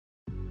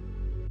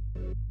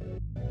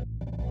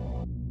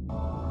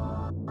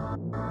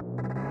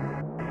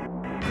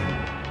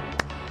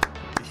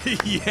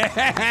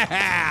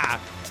Yeah!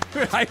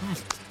 I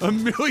have a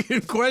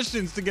million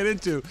questions to get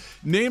into.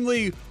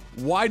 Namely,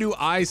 why do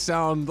I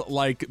sound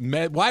like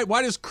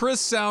why does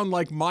Chris sound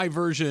like my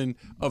version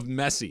of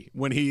Messi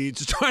when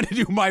he's trying to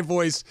do my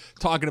voice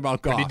talking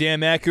about golf? Pretty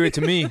damn accurate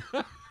to me.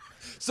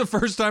 It's the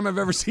first time I've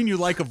ever seen you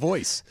like a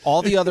voice.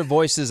 All the other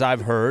voices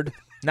I've heard,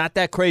 not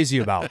that crazy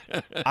about.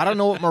 I don't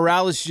know what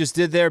Morales just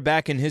did there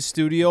back in his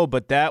studio,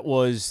 but that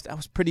was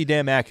pretty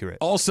damn accurate.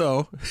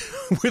 Also,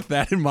 with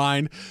that in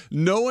mind,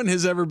 no one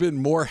has ever been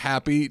more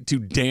happy to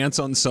dance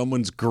on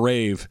someone's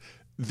grave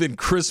than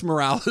Chris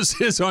Morales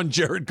is on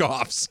Jared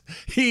Goff's.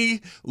 He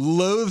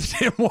loathed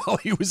him while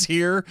he was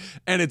here,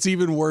 and it's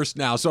even worse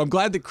now. So I'm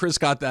glad that Chris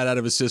got that out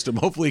of his system.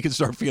 Hopefully he can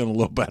start feeling a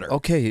little better.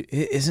 Okay,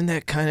 isn't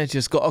that kind of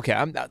just go? Okay,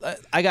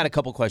 I got a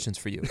couple questions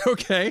for you.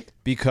 Okay.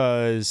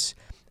 Because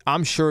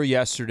I'm sure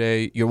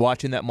yesterday you're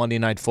watching that Monday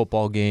Night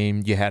Football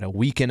game. You had a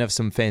weekend of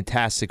some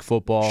fantastic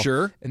football.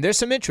 Sure. And there's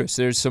some interest.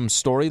 There's some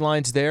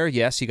storylines there.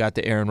 Yes, you got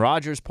the Aaron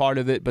Rodgers part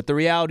of it, but the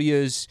reality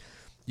is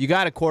you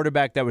got a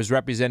quarterback that was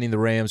representing the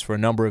Rams for a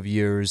number of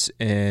years,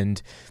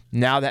 and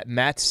now that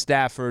Matt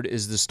Stafford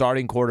is the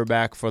starting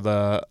quarterback for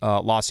the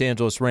Los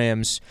Angeles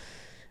Rams,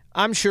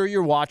 I'm sure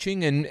you're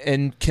watching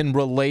and can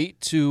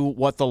relate to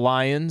what the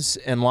Lions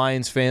and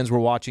Lions fans were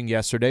watching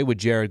yesterday with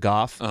Jared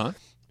Goff. Uh-huh.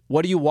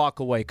 What do you walk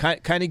away?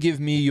 Kind of give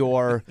me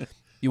your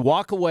 – you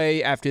walk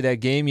away after that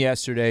game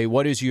yesterday.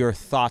 What is your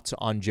thoughts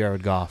on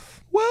Jared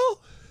Goff?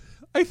 Well,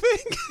 I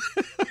think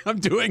I'm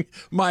doing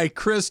my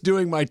Chris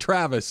doing my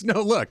Travis.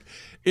 No, look,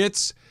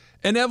 it's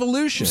an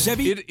evolution.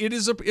 It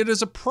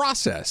is a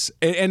process.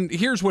 And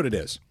here's what it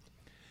is.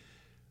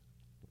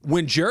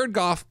 When Jared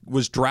Goff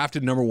was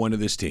drafted number 1 to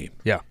this team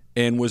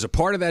and was a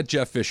part of that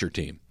Jeff Fisher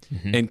team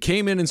and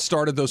came in and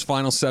started those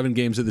final 7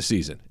 games of the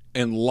season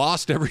and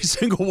lost every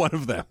single one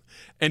of them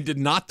and did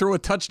not throw a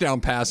touchdown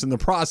pass in the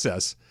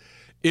process,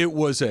 it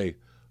was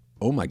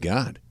oh my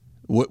God,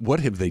 what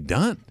have they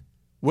done?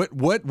 What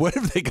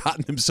have they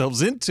gotten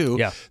themselves into?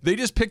 Yeah. They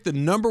just picked the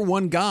number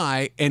 1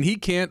 guy, and he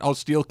can't, I'll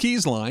steal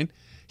Key's line,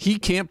 he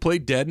can't play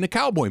dead in a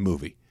cowboy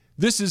movie.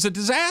 This is a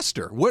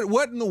disaster.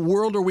 What in the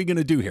world are we going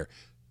to do here?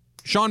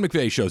 Sean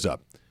McVay shows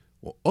up.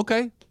 Well,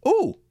 okay.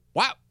 Ooh,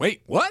 wow.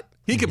 Wait, what?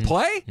 He can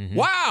play?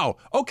 Wow.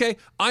 Okay,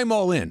 I'm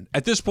all in.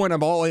 At this point,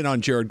 I'm all in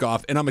on Jared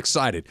Goff, and I'm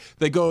excited.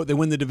 They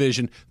win the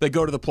division, they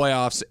go to the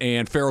playoffs,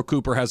 and Farrell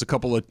Cooper has a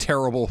couple of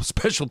terrible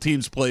special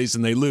teams plays,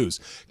 and they lose.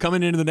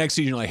 Coming into the next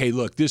season, you're like, hey,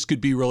 look, this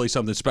could be really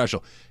something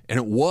special. And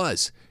it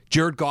was.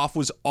 Jared Goff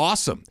was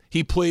awesome.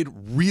 He played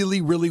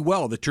really, really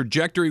well. The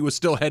trajectory was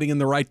still heading in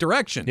the right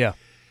direction. Yeah.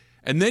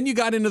 And then you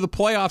got into the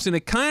playoffs, and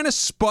it kind of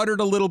sputtered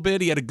a little bit.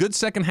 He had a good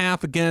second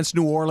half against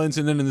New Orleans,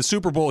 and then in the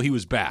Super Bowl, he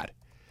was bad.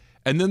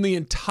 And then the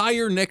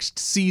entire next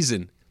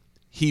season,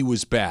 he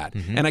was bad.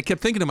 And I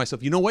kept thinking to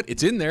myself, you know what?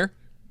 It's in there.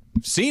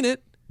 We've seen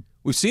it.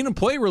 We've seen him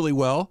play really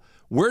well.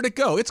 Where'd it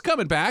go? It's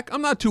coming back.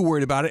 I'm not too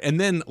worried about it. And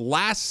then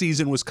last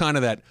season was kind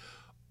of that,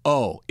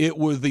 it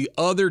was the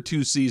other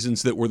 2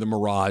 seasons that were the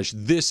mirage.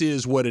 This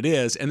is what it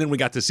is. And then we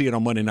got to see it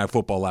on Monday Night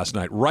Football last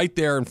night, right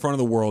there in front of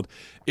the world.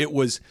 It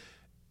was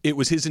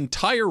his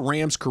entire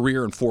Rams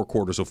career in 4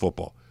 quarters of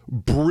football.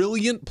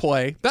 Brilliant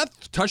play. That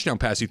touchdown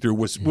pass he threw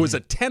was a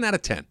 10 out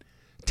of 10.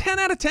 10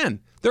 out of 10.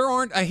 There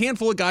aren't a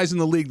handful of guys in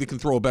the league that can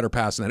throw a better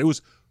pass than that. It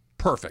was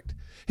perfect.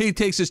 He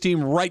takes his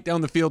team right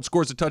down the field,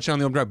 scores a touchdown,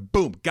 the drive,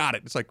 boom, got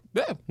it. It's like,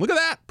 yeah, look at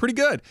that. Pretty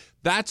good.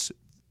 That's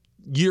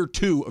year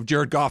 2 of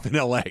Jared Goff in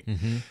L.A.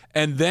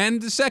 And then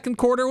the second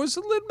quarter was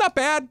not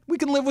bad. We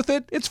can live with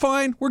it. It's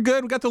fine. We're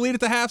good. We got the lead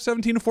at the half,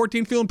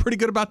 17-14, feeling pretty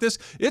good about this.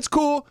 It's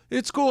cool.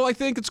 It's cool. I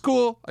think it's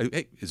cool.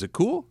 Hey, is it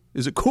cool?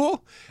 Is it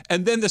cool?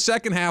 And then the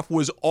second half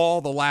was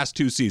all the last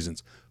 2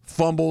 seasons.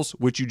 Fumbles,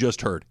 which you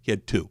just heard. He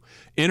had 2.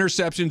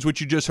 Interceptions,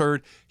 which you just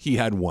heard. He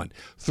had 1.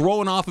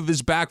 Throwing off of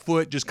his back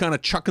foot, just kind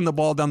of chucking the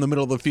ball down the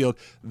middle of the field.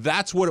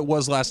 That's what it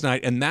was last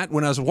night. And that,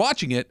 when I was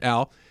watching it,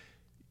 Al,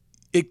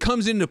 it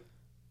comes into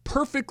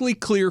perfectly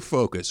clear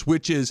focus,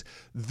 which is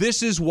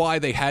this is why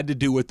they had to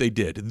do what they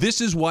did.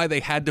 This is why they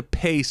had to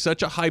pay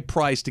such a high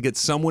price to get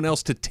someone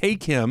else to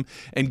take him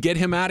and get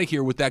him out of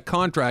here with that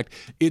contract.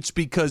 It's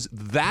because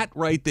that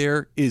right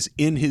there is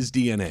in his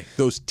DNA.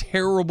 Those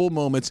terrible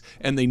moments,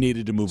 and they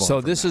needed to move on.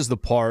 So this is the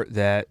part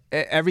that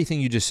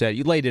everything you just said,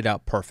 you laid it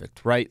out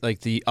perfect, right?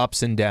 Like the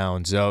ups and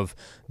downs of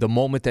the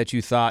moment that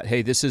you thought,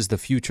 hey, this is the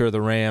future of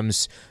the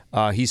Rams.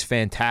 He's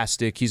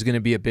fantastic. He's going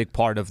to be a big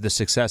part of the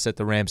success that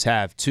the Rams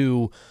have.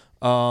 To,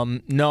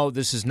 no,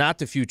 this is not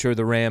the future of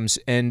the Rams.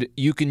 And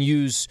you can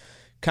use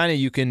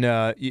you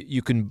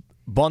can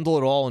bundle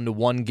it all into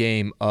one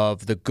game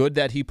of the good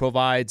that he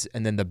provides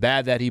and then the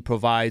bad that he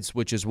provides,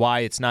 which is why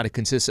it's not a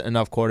consistent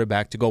enough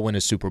quarterback to go win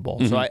a Super Bowl.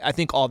 So I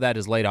think all that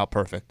is laid out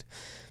perfect.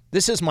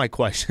 This is my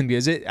question,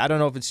 because I don't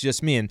know if it's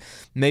just me, and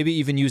maybe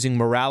even using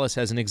Morales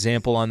as an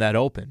example on that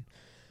open.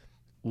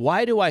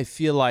 Why do I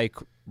feel like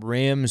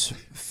Rams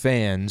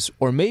fans,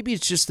 or maybe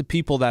it's just the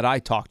people that I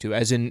talk to,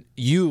 as in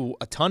you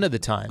a ton of the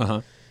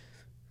time,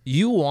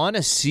 you want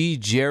to see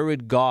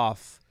Jared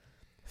Goff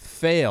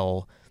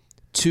fail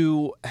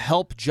to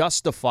help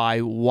justify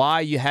why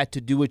you had to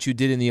do what you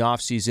did in the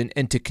offseason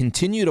and to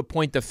continue to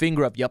point the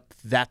finger up, yep,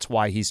 that's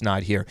why he's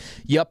not here.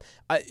 Yep,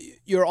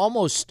 you're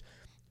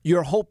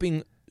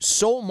hoping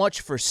so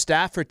much for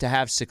Stafford to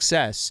have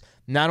success,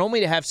 not only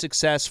to have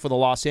success for the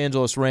Los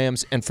Angeles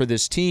Rams and for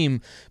this team,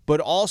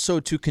 but also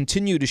to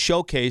continue to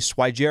showcase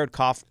why Jared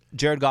Goff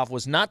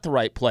was not the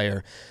right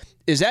player.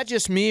 Is that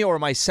just me, or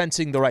am I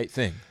sensing the right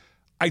thing?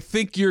 I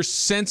think you're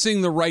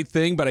sensing the right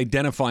thing, but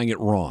identifying it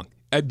wrong.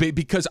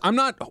 Because I'm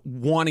not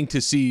wanting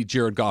to see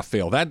Jared Goff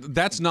fail.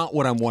 That's not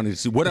what I'm wanting to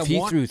see. If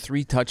he threw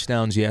 3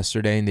 touchdowns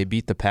yesterday and they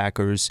beat the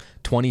Packers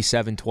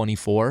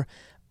 27-24,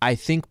 I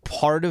think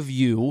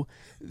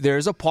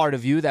there's a part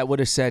of you that would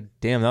have said,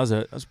 damn, that was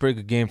a pretty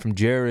good game from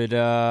Jared.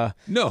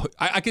 No,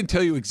 I can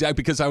tell you exactly,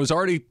 because I was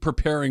already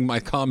preparing my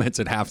comments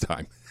at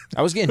halftime.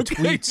 I was getting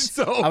tweets.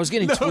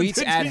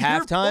 Tweets at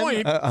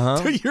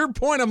halftime. To your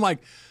point, I'm like,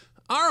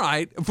 all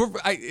right.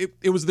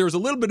 There was a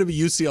little bit of a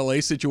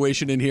UCLA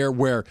situation in here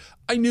where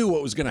I knew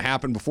what was going to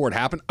happen before it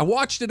happened. I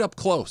watched it up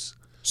close.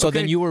 So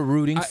then you were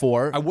rooting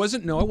for... I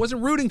wasn't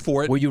rooting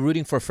for it. Were you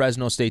rooting for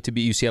Fresno State to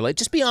beat UCLA?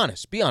 Just be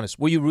honest. Be honest.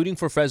 Were you rooting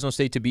for Fresno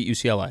State to beat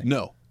UCLA?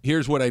 No.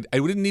 Here's what I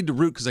didn't need to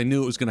root, because I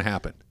knew it was going to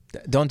happen.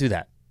 Don't do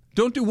that.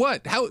 Don't do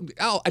what? How?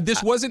 Al,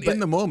 this wasn't in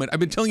the moment. I've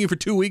been telling you for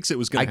 2 weeks it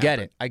was going to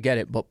happen. I get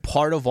it. But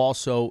part of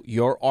also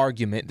your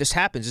argument, this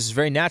happens. This is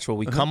very natural.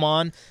 We come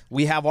on,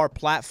 we have our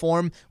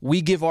platform,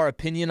 we give our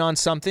opinion on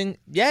something.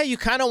 Yeah, you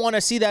kind of want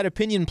to see that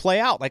opinion play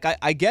out. Like,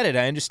 I get it.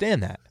 I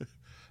understand that.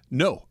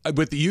 No.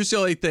 With the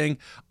UCLA thing,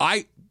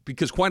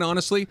 because quite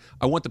honestly,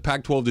 I want the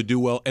Pac-12 to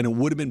do well, and it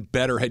would have been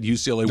better had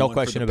UCLA won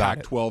for the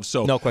Pac-12.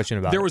 So no question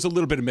about it. There was a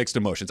little bit of mixed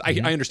emotions. I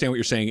understand what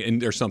you're saying,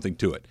 and there's something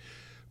to it.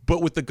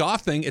 But with the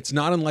Goff thing, it's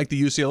not unlike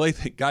the UCLA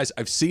thing. Guys,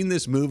 I've seen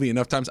this movie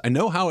enough times. I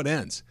know how it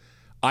ends.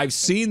 I've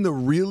seen the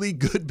really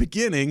good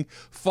beginning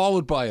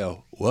followed by a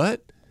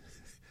what?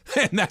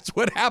 And that's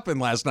what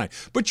happened last night.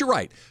 But you're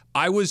right.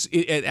 I was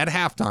at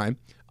halftime.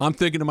 I'm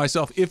thinking to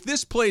myself, if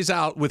this plays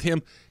out with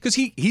him, because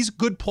he's a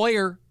good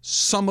player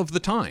some of the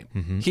time.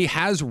 Mm-hmm. He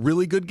has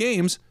really good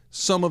games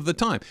some of the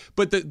time.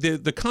 But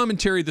the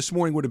commentary this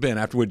morning would have been,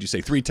 after, what did you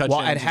say, 3 touchdowns?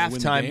 Well, at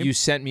halftime, you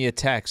sent me a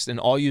text, and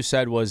all you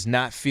said was,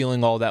 not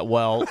feeling all that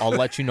well. I'll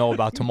let you know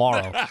about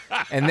tomorrow.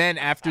 And then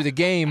after the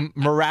game,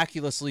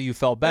 miraculously, you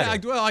felt better.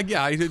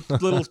 I did a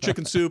little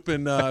chicken soup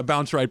and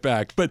bounce right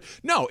back. But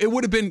no, it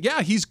would have been,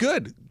 he's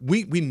good.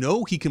 We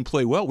know he can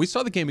play well. We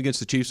saw the game against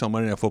the Chiefs on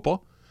Monday Night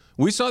Football.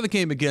 We saw the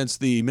game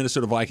against the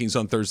Minnesota Vikings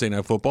on Thursday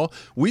Night Football.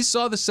 We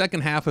saw the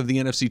second half of the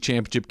NFC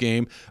Championship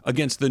game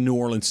against the New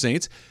Orleans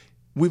Saints.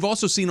 We've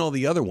also seen all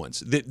the other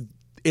ones. That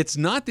it's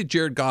not that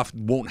Jared Goff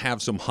won't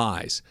have some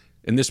highs,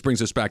 and this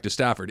brings us back to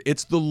Stafford.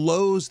 It's the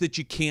lows that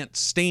you can't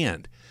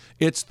stand.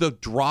 It's the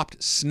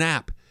dropped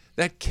snap.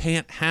 That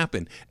can't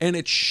happen. And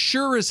it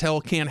sure as hell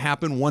can't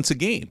happen once a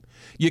game.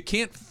 You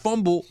can't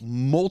fumble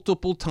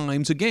multiple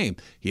times a game.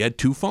 He had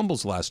 2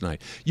 fumbles last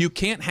night. You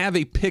can't have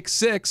a pick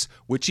 6,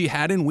 which he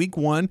had in week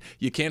 1.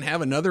 You can't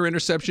have another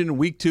interception in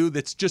week 2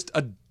 that's just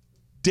a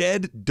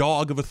dead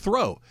dog of a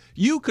throw.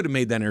 You could have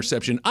made that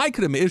interception. I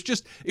could have made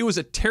it was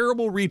a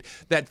terrible read.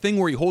 That thing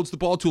where he holds the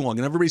ball too long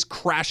and everybody's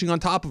crashing on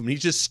top of him.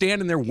 He's just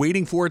standing there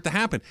waiting for it to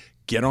happen.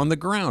 Get on the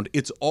ground.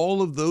 It's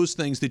all of those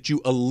things that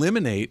you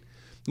eliminate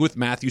with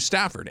Matthew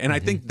Stafford. And I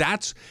think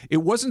it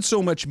wasn't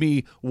so much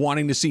me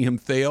wanting to see him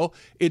fail.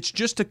 It's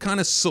just to kind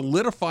of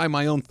solidify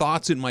my own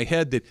thoughts in my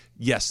head that,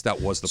 yes,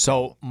 that was the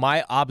problem. So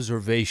my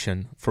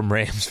observation from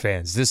Rams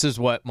fans, this is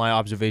what my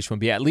observation would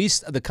be, at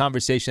least the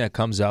conversation that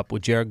comes up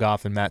with Jared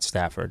Goff and Matt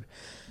Stafford.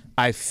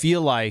 I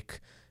feel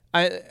like,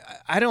 I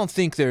don't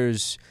think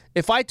there's,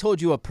 if I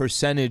told you a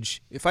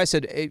percentage, if I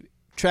said, hey,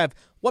 Trev,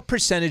 what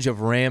percentage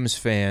of Rams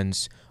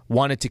fans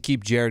wanted to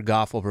keep Jared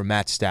Goff over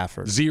Matt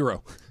Stafford?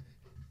 0.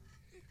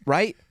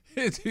 Right?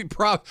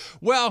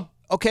 Well,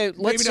 okay,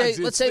 let's say it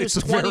was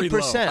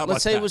 20%.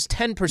 Let's say it was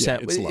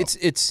 10%.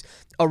 It's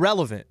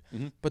irrelevant.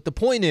 Mm-hmm. But the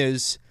point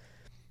is,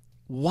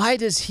 why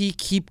does he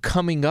keep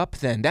coming up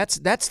then? That's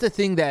the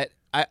thing that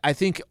I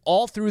think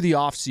all through the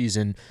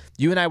offseason,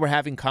 you and I were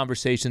having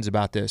conversations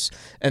about this,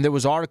 and there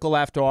was article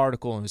after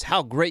article, and it was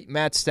how great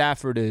Matt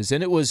Stafford is,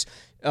 and it was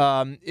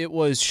Sean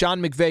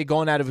McVay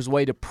going out of his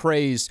way to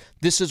praise,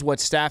 this is what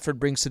Stafford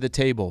brings to the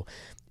table.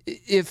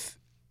 If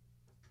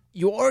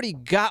you already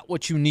got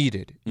what you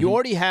needed. You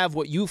already have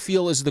what you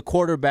feel is the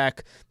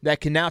quarterback that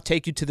can now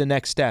take you to the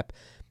next step.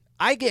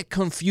 I get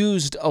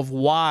confused of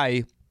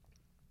why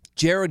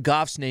Jared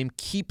Goff's name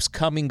keeps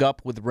coming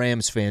up with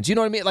Rams fans. You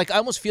know what I mean? Like, I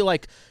almost feel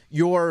like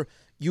you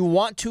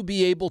want to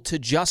be able to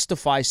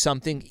justify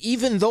something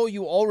even though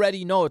you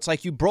already know. It's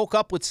like you broke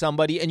up with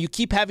somebody and you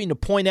keep having to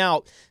point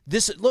out,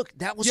 look,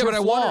 that was her flaw. Yeah,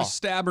 but I want her to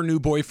stab her new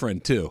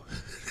boyfriend too.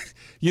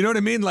 You know what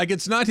I mean? Like,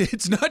 it's not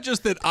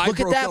just that I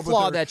look at that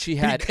flaw that she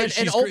had.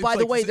 And oh, by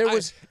the way,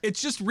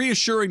 it's just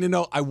reassuring to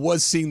know I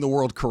was seeing the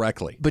world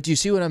correctly. But do you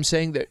see what I'm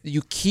saying? That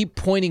you keep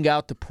pointing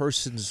out the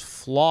person's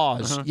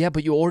flaws. Uh-huh. Yeah,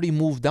 but you already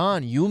moved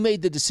on. You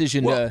made the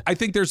decision I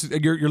think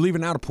you're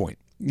leaving out a point.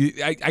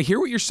 I hear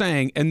what you're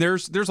saying, and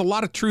there's a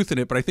lot of truth in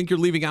it, but I think you're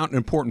leaving out an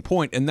important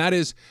point, and that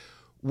is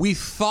we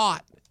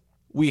thought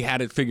we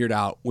had it figured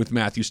out with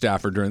Matthew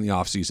Stafford during the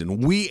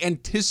offseason. We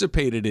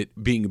anticipated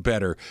it being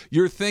better.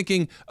 You're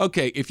thinking,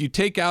 okay, if you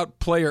take out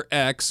player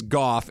X,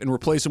 Goff, and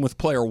replace him with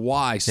player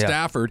Y,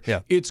 Stafford,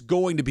 it's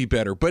going to be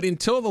better. But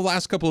until the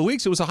last couple of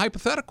weeks, it was a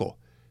hypothetical.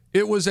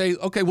 It was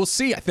okay, we'll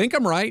see. I think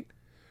I'm right?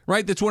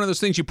 That's one of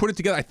those things you put it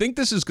together. I think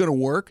this is going to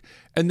work,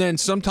 and then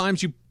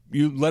sometimes you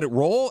let it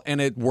roll,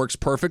 and it works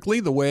perfectly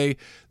the way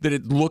that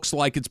it looks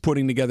like it's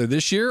putting together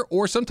this year.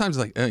 Or sometimes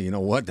like, you know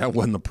what? That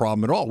wasn't the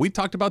problem at all. We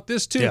talked about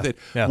this too.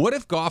 What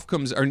if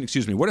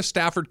what if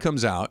Stafford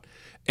comes out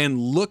and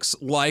looks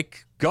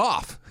like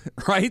Goff,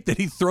 right? That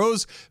he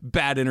throws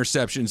bad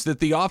interceptions,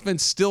 that the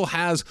offense still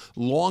has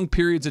long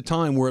periods of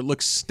time where it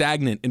looks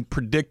stagnant and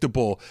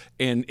predictable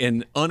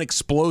and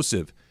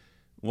unexplosive.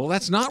 Well,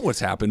 that's not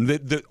what's happened.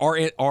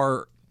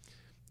 Our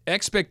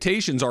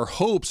expectations, our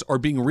hopes are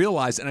being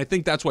realized, and I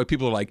think that's why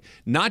people are like,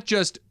 not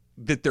just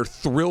that they're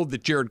thrilled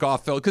that Jared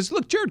Goff fell, because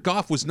look, Jared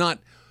Goff was not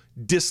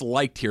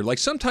disliked here. Like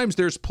sometimes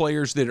there's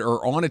players that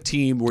are on a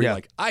team where you're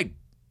like, I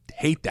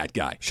hate that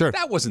guy. Sure.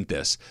 That wasn't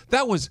this.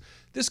 That was,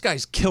 this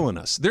guy's killing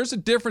us. There's a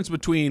difference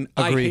between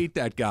I hate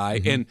that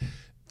guy and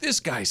this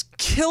guy's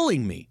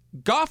killing me.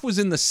 Goff was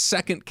in the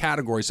second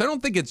category, so I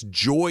don't think it's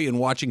joy in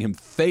watching him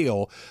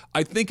fail.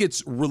 I think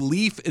it's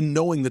relief in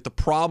knowing that the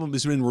problem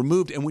has been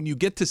removed, and when you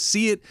get to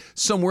see it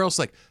somewhere else,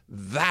 like,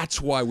 that's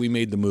why we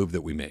made the move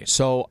that we made.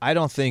 So I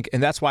don't think,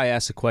 and that's why I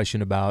asked the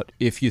question about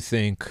if you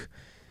think,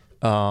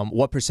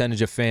 what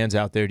percentage of fans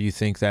out there do you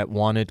think that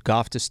wanted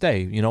Goff to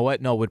stay? You know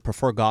what? No, would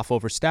prefer Goff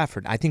over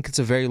Stafford. I think it's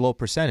a very low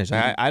percentage.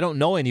 I don't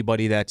know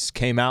anybody that's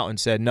came out and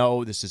said,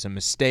 no, this is a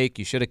mistake.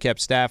 You should have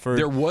kept Stafford.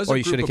 There was or a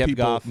you group should have of kept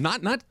people, Goff.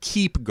 not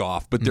keep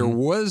Goff, but there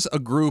was a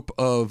group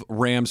of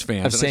Rams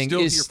fans. Of saying,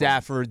 is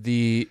Stafford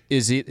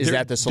is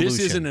that the solution? This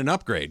isn't an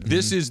upgrade.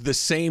 This is the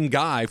same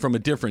guy from a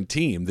different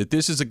team. That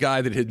this is a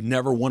guy that had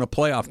never won a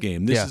playoff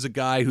game. This is a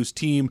guy whose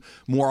team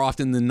more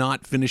often than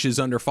not finishes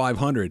under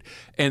 500.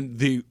 And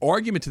the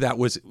argument to that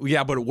was,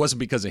 yeah, but it wasn't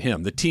because of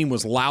him. The team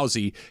was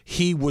lousy.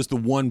 He was the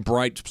one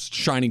bright,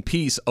 shining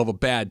piece of a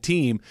bad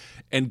team,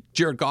 and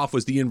Jared Goff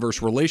was the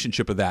inverse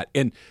relationship of that.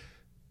 And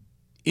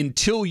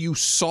until you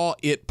saw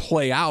it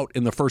play out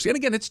in the first, and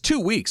again, it's 2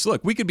 weeks.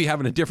 Look, we could be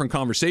having a different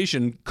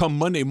conversation come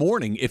Monday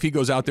morning if he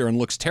goes out there and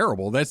looks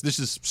terrible. This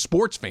is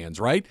sports fans,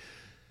 right?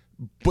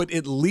 But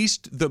at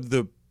least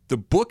the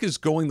book is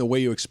going the way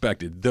you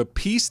expected. The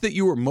piece that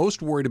you were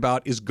most worried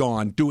about is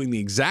gone, doing the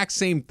exact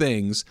same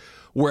things,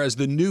 whereas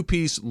the new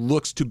piece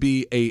looks to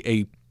be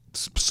a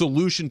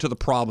solution to the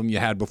problem you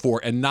had before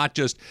and not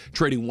just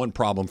trading one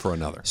problem for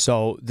another.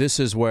 So this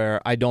is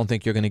where I don't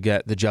think you're going to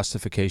get the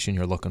justification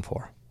you're looking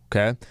for,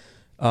 okay?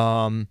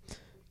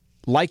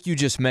 Like you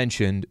just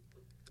mentioned,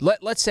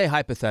 let's say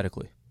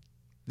hypothetically,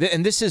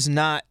 and this is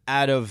not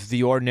out of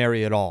the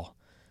ordinary at all,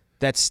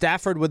 that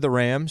Stafford with the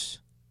Rams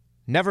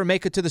never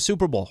make it to the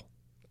Super Bowl.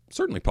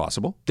 Certainly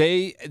possible.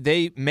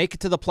 They make it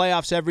to the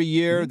playoffs every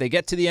year. They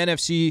get to the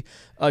NFC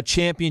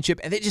championship,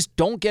 and they just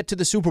don't get to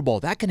the Super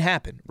Bowl. That can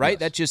happen, right? Yes.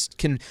 That just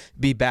can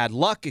be bad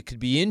luck. It could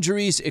be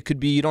injuries. It could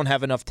be you don't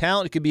have enough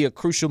talent. It could be a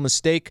crucial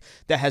mistake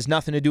that has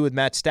nothing to do with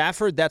Matt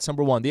Stafford. That's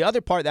number one. The other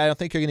part that I don't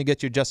think you're going to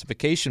get your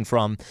justification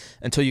from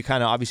until you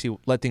kind of obviously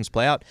let things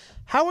play out.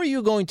 How are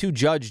you going to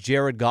judge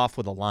Jared Goff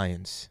with the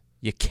Lions?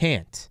 You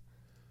can't.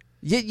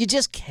 You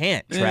just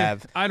can't,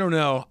 Trav. I don't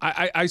know.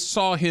 I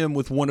saw him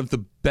with one of the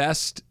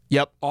best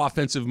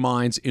offensive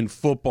minds in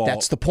football.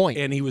 That's the point.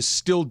 And he was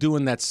still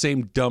doing that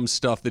same dumb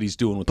stuff that he's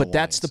doing with the Lions. But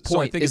that's the point.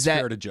 So I think it's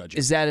fair to judge him.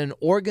 Is that an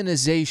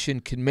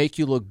organization can make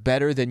you look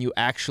better than you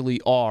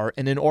actually are,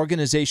 and an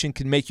organization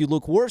can make you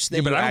look worse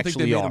than you actually are. But I don't think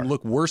they made him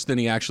look worse than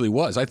he actually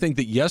was. I think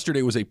that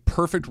yesterday was a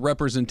perfect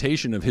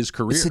representation of his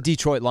career. It's the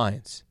Detroit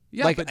Lions.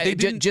 Yeah, like, but they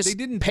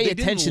didn't pay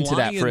attention to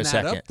that for a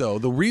second. Up, though.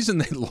 The reason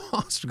they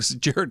lost was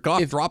Jared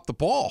Goff dropped the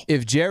ball.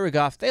 If Jared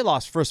Goff, they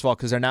lost, first of all,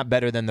 because they're not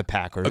better than the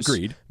Packers.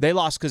 Agreed. They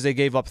lost because they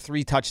gave up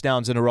 3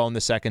 touchdowns in a row in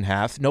the second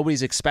half.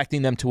 Nobody's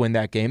expecting them to win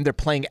that game. They're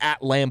playing at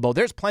Lambeau.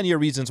 There's plenty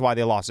of reasons why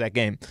they lost that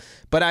game.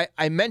 But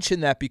I mention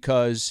that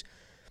because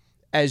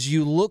as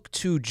you look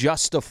to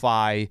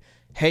justify,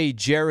 hey,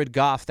 Jared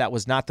Goff, that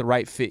was not the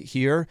right fit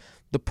here,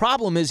 the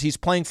problem is he's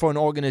playing for an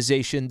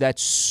organization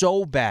that's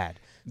so bad.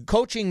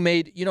 Coaching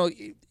made,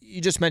 you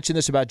just mentioned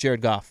this about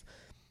Jared Goff.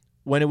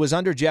 When it was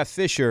under Jeff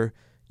Fisher,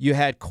 you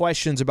had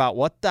questions about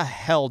what the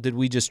hell did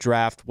we just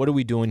draft? What are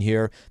we doing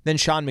here? Then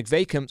Sean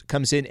McVay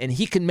comes in, and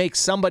he can make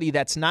somebody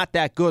that's not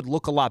that good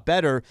look a lot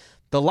better.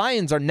 The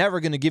Lions are never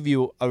going to give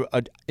you,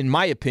 in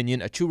my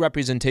opinion, a true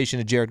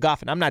representation of Jared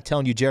Goff. And I'm not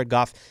telling you Jared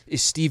Goff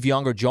is Steve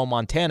Young or Joe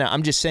Montana.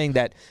 I'm just saying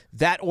that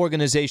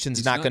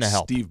organization's not going to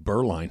help. Steve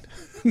Berline.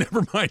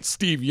 Never mind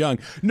Steve Young.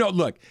 No,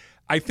 look.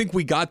 I think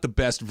we got the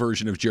best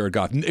version of Jared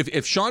Goff.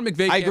 If Sean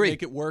McVay can't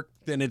make it work,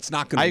 then it's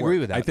not going to work. I agree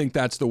with that. I think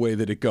that's the way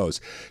that it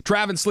goes.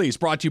 Travis Lee is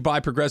brought to you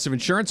by Progressive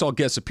Insurance. All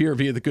guests appear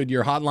via the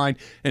Goodyear hotline.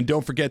 And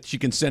don't forget that you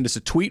can send us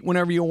a tweet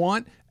whenever you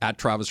want, at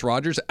Travis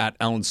Rogers, at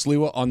Alan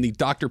Sliwa, on the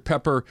Dr.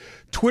 Pepper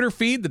Twitter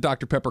feed, the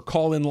Dr. Pepper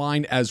call-in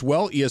line as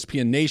well.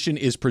 ESPN Nation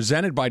is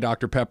presented by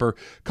Dr. Pepper.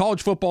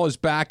 College football is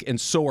back, and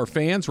so are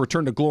fans.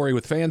 Return to glory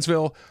with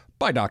Fansville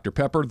by Dr.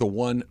 Pepper, the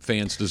one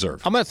fans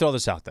deserve. I'm going to throw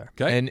this out there.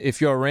 Okay. And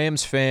if you're a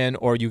Rams fan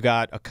or you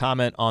got a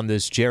comment on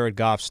this Jared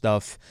Goff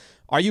stuff,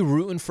 are you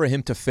rooting for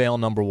him to fail,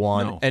 number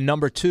one? No. And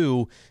number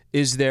two,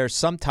 is there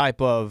some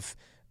type of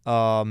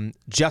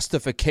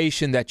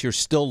justification that you're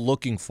still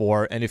looking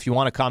for? And if you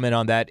want to comment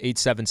on that,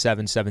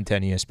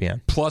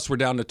 877-710-ESPN. Plus, we're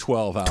down to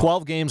 12. Al.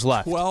 12 games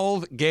left.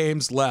 12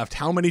 games left.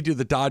 How many do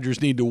the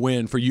Dodgers need to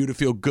win for you to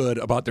feel good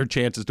about their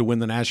chances to win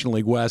the National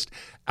League West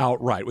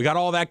outright? We got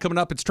all that coming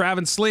up. It's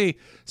Travis Lee,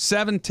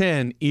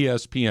 710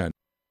 ESPN.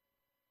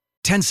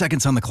 10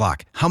 seconds on the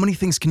clock. How many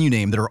things can you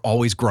name that are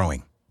always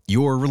growing?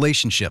 Your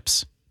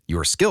relationships,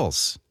 your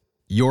skills,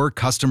 your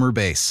customer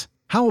base.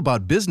 How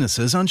about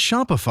businesses on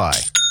Shopify?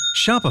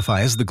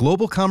 Shopify is the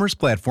global commerce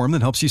platform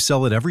that helps you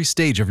sell at every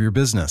stage of your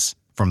business.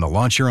 From the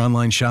launch your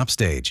online shop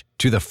stage,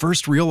 to the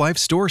first real-life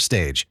store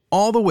stage,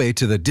 all the way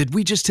to the did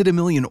we just hit a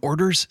million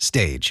orders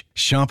stage.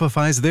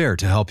 Shopify's there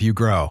to help you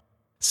grow.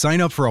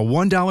 Sign up for a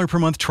 $1 per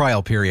month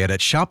trial period at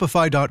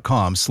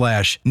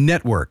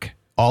shopify.com/network,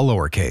 all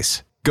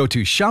lowercase. Go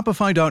to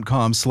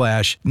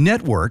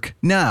shopify.com/network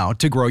now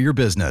to grow your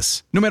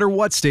business, no matter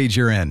what stage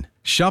you're in.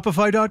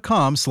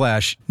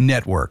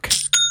 Shopify.com/network.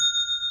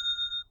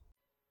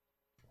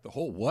 The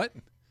whole what?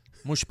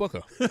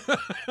 Mushbuka.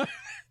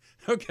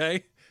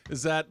 Okay.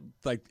 Is that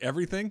like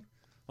everything?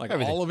 Like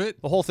Everything. all of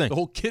it? The whole thing. The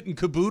whole kit and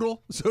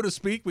caboodle, so to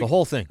speak? The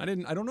whole thing. I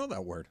don't know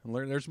that word.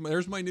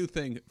 There's my new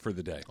thing for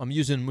the day. I'm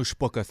using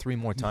mushbuka 3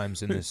 more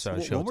times in this show.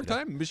 One more today.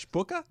 time?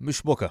 Mishbuka?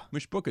 Mushbuka.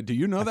 Mishbuka. Do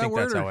you know I that think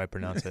word? that's how I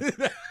pronounce it.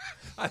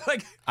 I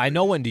I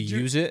know when to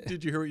use it.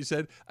 Did you hear what you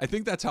said? I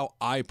think that's how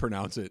I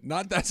pronounce it.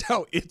 Not that's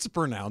how it's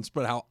pronounced,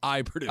 but how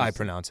I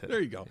pronounce it.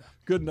 There you go. Yeah.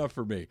 Good enough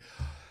for me.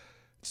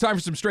 It's time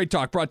for some Straight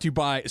Talk, brought to you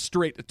by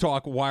Straight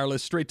Talk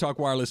Wireless. Straight Talk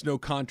Wireless, no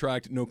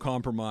contract, no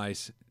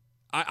compromise.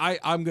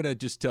 I'm going to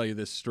just tell you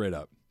this straight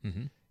up.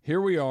 Mm-hmm.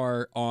 Here we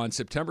are on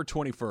September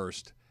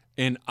 21st,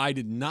 and I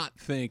did not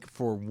think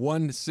for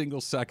one single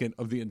second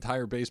of the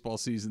entire baseball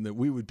season that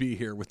we would be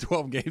here with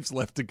 12 games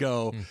left to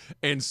go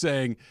and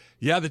saying,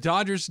 yeah, the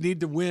Dodgers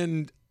need to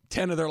win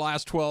 10 of their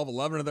last 12,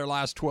 11 of their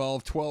last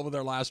 12, 12 of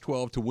their last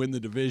 12 to win the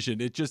division.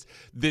 It just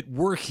that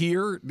we're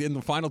here in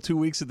the final 2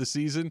 weeks of the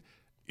season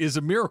is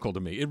a miracle to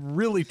me. It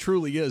really,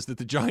 truly is that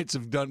the Giants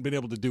have been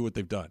able to do what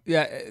they've done.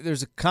 Yeah,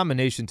 there's a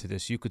combination to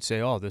this. You could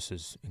say, oh, this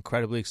is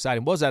incredibly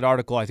exciting. What was that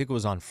article? I think it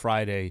was on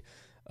Friday.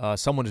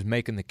 Someone is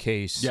making the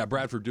case. Yeah,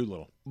 Bradford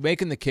Doolittle.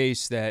 Making the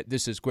case that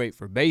this is great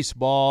for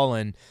baseball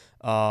and,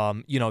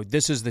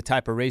 this is the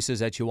type of races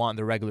that you want in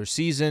the regular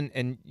season.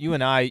 And you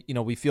and I,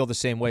 we feel the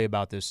same way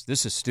about this.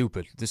 This is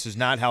stupid. This is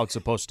not how it's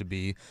supposed to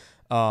be.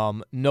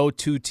 No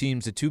two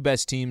teams, the two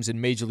best teams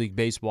in Major League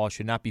Baseball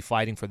should not be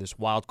fighting for this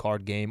wild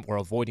card game or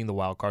avoiding the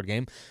wild card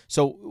game.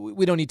 So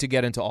we don't need to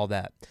get into all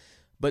that.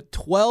 But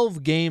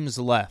 12 games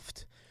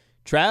left.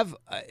 Trav,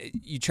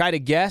 you try to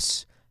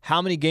guess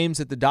how many games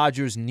that the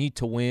Dodgers need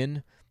to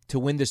win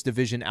this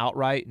division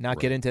outright,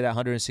 not get into that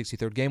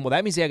 163rd game. Well,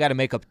 that means they got to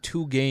make up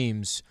 2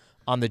 games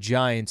on the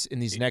Giants in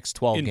these next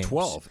 12 games.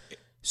 12.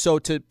 So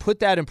to put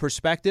that in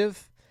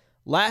perspective,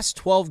 last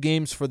 12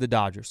 games for the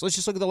Dodgers. Let's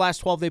just look at the last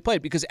 12 they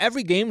played, because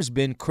every game's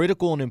been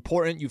critical and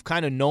important. You've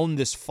kind of known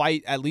this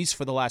fight at least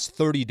for the last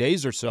 30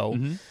 days or so.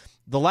 Mm-hmm.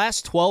 The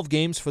last 12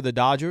 games for the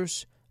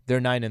Dodgers,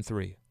 they're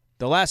 9-3.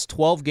 The last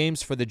 12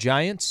 games for the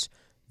Giants,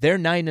 they're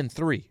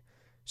 9-3.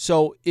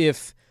 So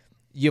if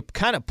you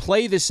kind of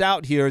play this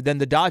out here, then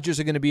the Dodgers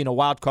are going to be in a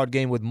wild card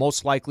game with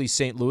most likely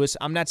St. Louis.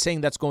 I'm not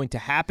saying that's going to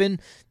happen,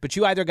 but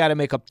you either got to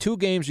make up 2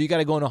 games or you got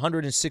to go in a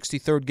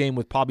 163rd game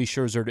with probably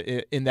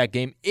Scherzer in that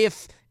game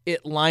if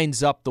it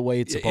lines up the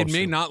way it's supposed to. It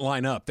may not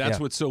line up.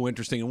 That's what's so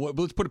interesting. And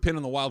let's put a pin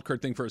on the wild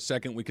card thing for a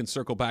second. We can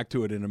circle back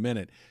to it in a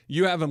minute.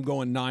 You have them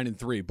going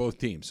 9-3, both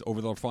teams,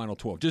 over their final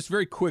 12. Just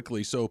very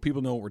quickly so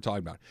people know what we're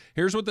talking about.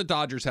 Here's what the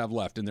Dodgers have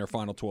left in their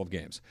final 12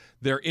 games.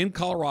 They're in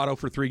Colorado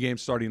for 3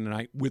 games starting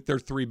tonight with their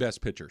 3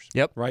 best pitchers.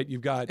 Yep. Right?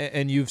 You've got...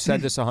 And you've said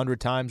this 100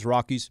 times.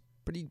 Rockies,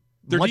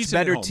 they're much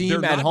better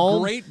team they're at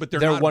home. Great, but they're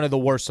not, one of the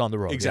worst on the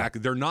road. Exactly.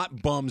 Yeah. They're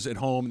not bums at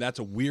home. That's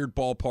a weird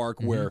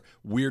ballpark where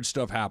weird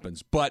stuff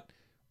happens. But...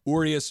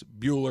 Urias,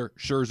 Buehler,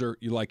 Scherzer,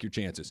 you like your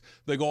chances.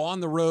 They go on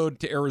the road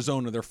to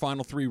Arizona, their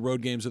final 3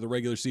 road games of the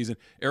regular season.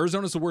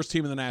 Arizona's the worst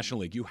team in the National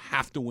League. You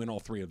have to win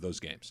all 3 of those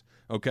games,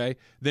 okay?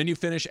 Then you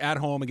finish at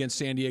home against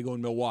San Diego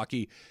and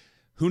Milwaukee.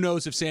 Who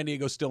knows if San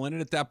Diego's still in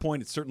it at that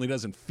point? It certainly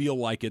doesn't feel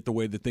like it the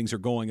way that things are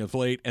going of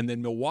late. And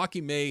then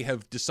Milwaukee may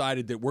have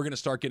decided that we're going to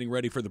start getting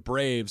ready for the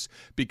Braves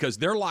because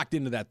they're locked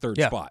into that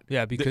 3rd spot.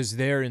 Yeah, because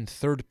they're in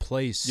 3rd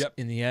place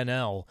in the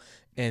NL.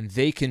 and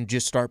they can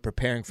just start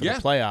preparing for the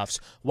playoffs,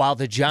 while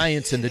the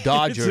Giants and the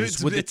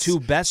Dodgers, with the two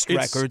best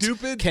records,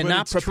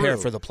 cannot prepare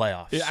for the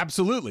playoffs. Yeah,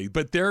 absolutely,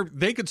 but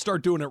they could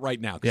start doing it right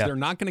now because they're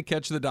not going to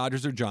catch the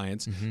Dodgers or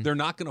Giants. They're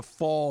not going to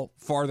fall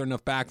farther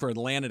enough back for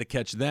Atlanta to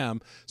catch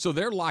them, so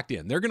they're locked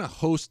in. They're going to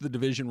host the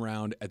division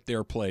round at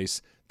their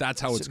place. That's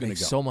how it's going to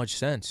go. So much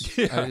sense.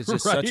 Yeah, it's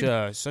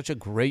just such a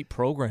great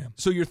program.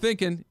 So you're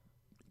thinking,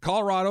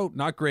 Colorado,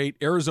 not great.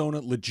 Arizona,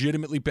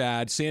 legitimately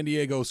bad. San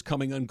Diego's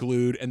coming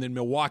unglued. And then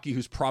Milwaukee,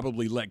 who's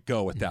probably let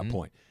go at that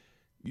point.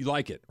 You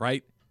like it,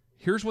 right?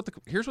 Here's what the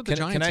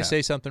Giants Can I have.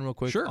 say something real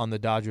quick Sure. on the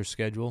Dodgers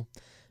schedule?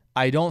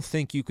 I don't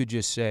think you could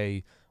just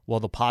say, well,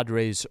 the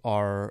Padres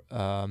are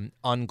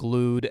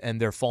unglued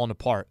and they're falling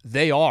apart.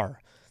 They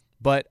are.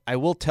 But I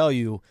will tell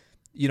you,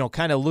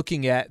 kind of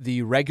looking at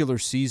the regular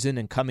season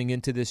and coming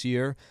into this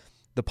year,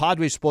 the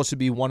Padres are supposed to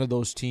be one of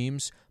those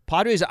teams.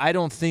 Padres, I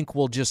don't think,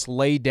 will just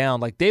lay down.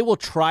 Like, they will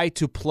try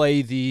to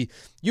play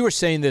you were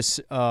saying this,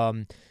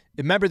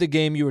 remember the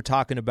game you were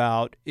talking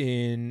about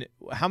in,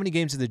 how many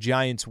games did the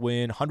Giants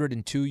win?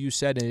 102, you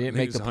said, and they didn't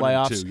make the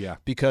playoffs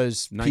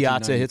because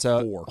Piazza hits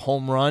a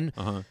home run.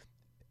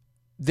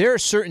 There are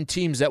certain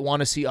teams that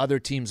want to see other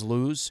teams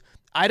lose.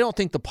 I don't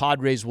think the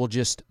Padres will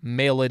just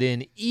mail it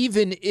in,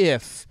 even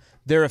if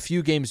they're a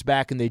few games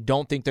back and they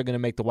don't think they're going to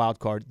make the wild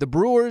card. The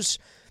Brewers,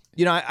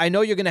 I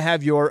know you're going to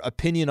have your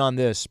opinion on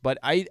this, but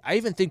I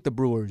even think the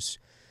Brewers,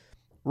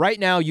 right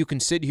now you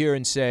can sit here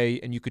and say,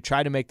 and you could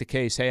try to make the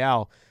case, hey,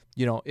 Al,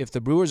 if the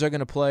Brewers are going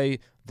to play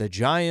the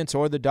Giants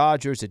or the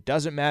Dodgers, it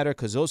doesn't matter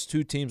because those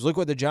two teams, look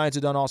what the Giants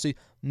have done all season.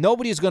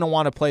 Nobody's going to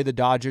want to play the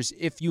Dodgers.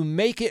 If you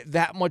make it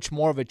that much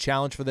more of a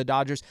challenge for the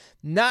Dodgers,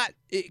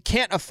 it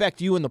can't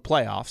affect you in the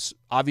playoffs.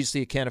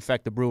 Obviously, it can't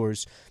affect the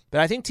Brewers, but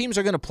I think teams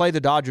are going to play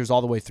the Dodgers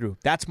all the way through.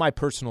 That's my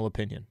personal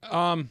opinion.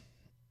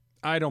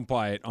 I don't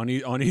buy it on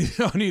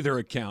either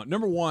account.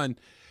 Number one,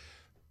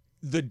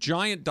 the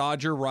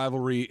Giant-Dodger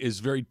rivalry is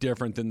very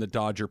different than the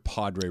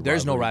Dodger-Padre rivalry.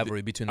 There's no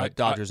rivalry between the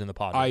Dodgers and the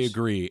Padres. I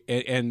agree.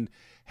 And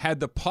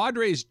had the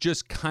Padres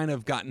just kind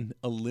of gotten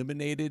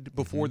eliminated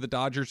before the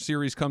Dodgers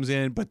series comes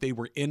in, but they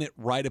were in it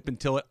right up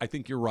until it, I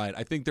think you're right.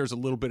 I think there's a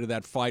little bit of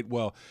that fight.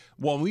 Well,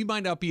 we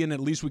might not be in it,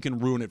 at least we can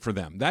ruin it for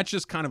them. That's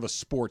just kind of a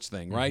sports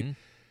thing, right?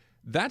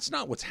 That's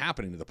not what's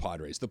happening to the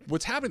Padres.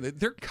 What's happening?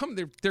 They're coming.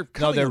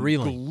 They're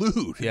reeling.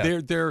 Glued. Yeah.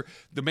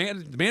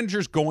 The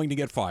manager's going to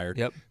get fired.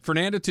 Yep.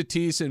 Fernando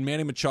Tatis and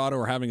Manny Machado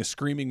are having a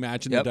screaming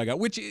match in the dugout.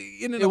 Which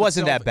it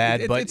wasn't that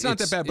bad, but it's not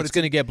that bad. But it's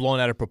going to get blown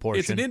out of proportion.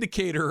 It's an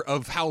indicator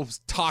of how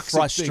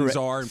toxic things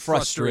are and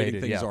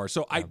frustrating things are.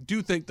 So I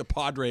do think the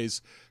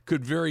Padres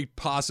could very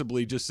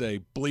possibly just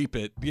say, bleep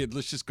it. Yeah,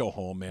 let's just go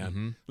home,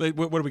 man. What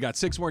do we got?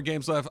 6 more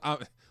games left.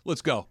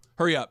 Let's go.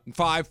 Hurry up.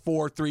 5,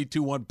 4, 3,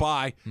 2, 1,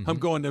 bye. I'm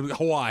going to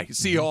Hawaii.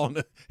 See you all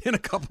in a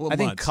couple of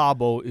months. I think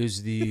Cabo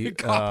is the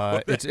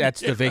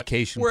that's the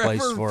vacation Wherever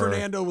place for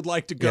Fernando would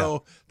like to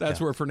go.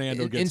 That's where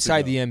Fernando gets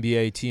inside to go. the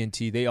NBA,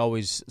 TNT, they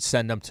always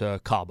send them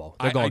to Cabo.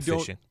 They're going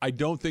fishing. I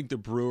don't think the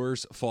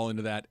Brewers fall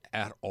into that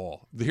at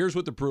all. Here's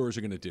what the Brewers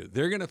are going to do.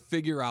 They're going to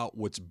figure out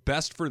what's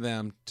best for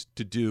them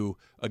to do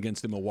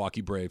against the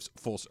Milwaukee Braves.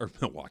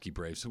 Milwaukee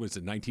Braves. What is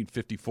it,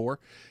 1954?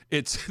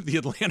 It's the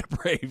Atlanta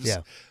Braves.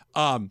 Yeah.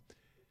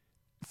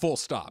 Full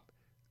stop.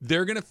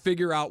 They're going to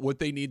figure out what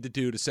they need to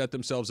do to set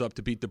themselves up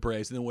to beat the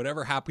Braves, and then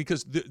whatever happens,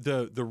 because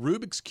the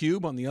Rubik's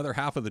Cube on the other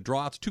half of the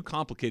draw, it's too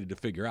complicated to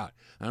figure out.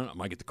 I don't know. I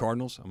might get the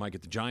Cardinals. I might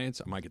get the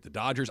Giants. I might get the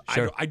Dodgers.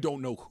 Sure. I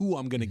don't know who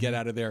I'm going to get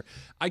out of there.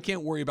 I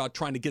can't worry about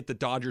trying to get the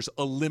Dodgers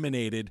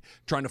eliminated,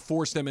 trying to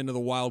force them into the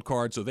wild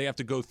card, so they have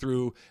to go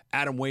through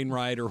Adam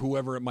Wainwright or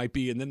whoever it might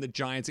be, and then the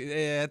Giants.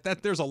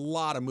 There's a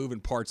lot of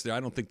moving parts there. I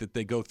don't think that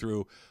they go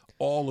through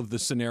all of the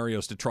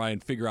scenarios to try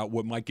and figure out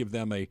what might give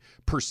them a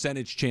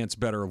percentage chance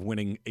better of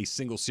winning a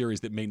single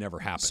series that may never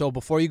happen. So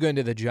before you go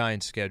into the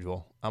Giants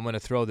schedule, I'm going to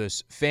throw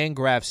this.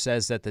 FanGraphs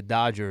says that the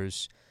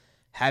Dodgers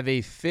have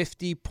a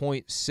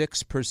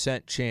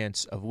 50.6%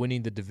 chance of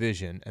winning the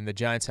division, and the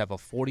Giants have a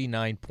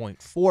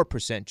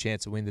 49.4%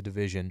 chance of winning the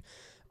division.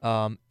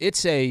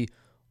 It's a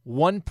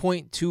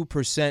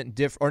 1.2%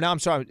 difference, or no, I'm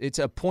sorry, it's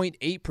a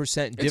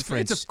 0.8%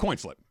 difference. It's a coin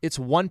flip. It's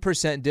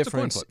 1%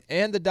 difference,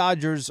 and the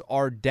Dodgers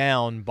are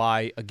down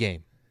by a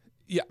game.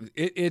 Yeah,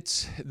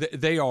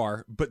 they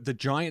are, but the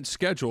Giants'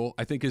 schedule,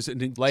 I think, is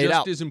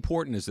just as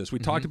important as this. We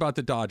talked about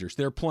the Dodgers.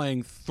 They're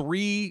playing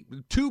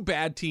 2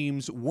 bad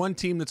teams, one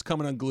team that's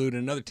coming unglued,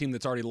 and another team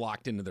that's already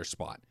locked into their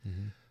spot.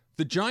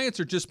 The Giants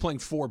are just playing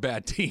 4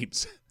 bad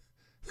teams.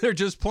 They're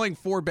just playing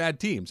 4 bad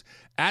teams.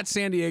 At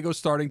San Diego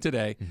starting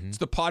today, it's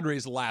the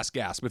Padres' last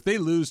gasp. If they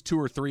lose 2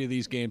 or 3 of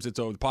these games, it's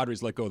over. The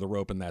Padres let go of the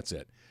rope, and that's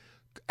it.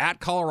 At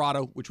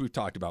Colorado, which we've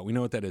talked about, we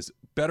know what that is.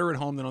 Better at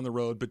home than on the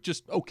road, but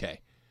just okay.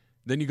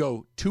 Then you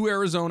go to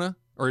arizona,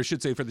 or I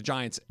should say for the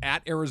Giants,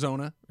 at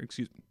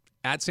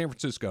at San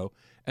Francisco,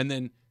 and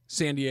then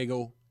San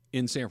Diego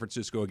in San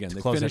Francisco again. They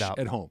finish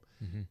at home.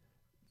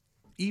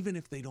 Even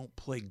if they don't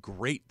play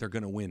great, they're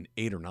going to win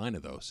 8 or 9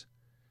 of those.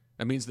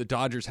 That means the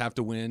Dodgers have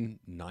to win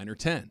 9 or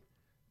 10,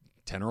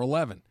 10 or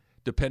 11,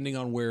 depending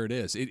on where it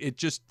is.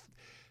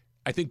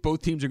 I think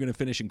both teams are going to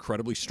finish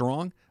incredibly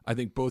strong. I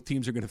think both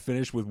teams are going to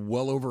finish with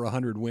well over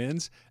 100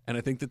 wins, and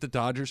I think that the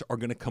Dodgers are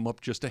going to come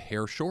up just a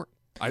hair short.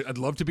 I'd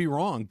love to be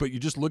wrong, but you're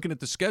just looking at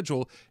the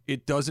schedule,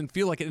 it doesn't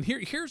feel like it. And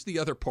here's the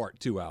other part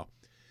too, Al.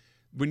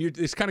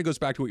 This kind of goes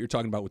back to what you're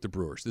talking about with the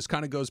Brewers. This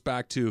kind of goes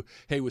back to,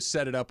 hey, we'll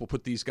set it up, we'll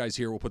put these guys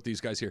here, we'll put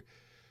these guys here.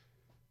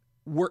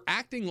 We're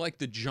acting like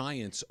the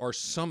Giants are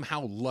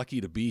somehow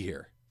lucky to be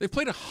here. They've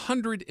played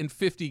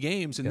 150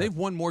 games, and they've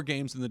won more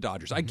games than the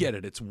Dodgers. I get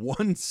it. It's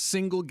one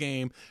single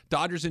game.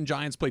 Dodgers and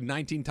Giants played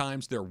 19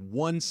 times. They're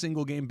one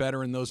single game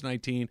better in those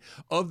 19.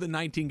 Of the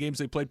 19 games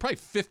they played, probably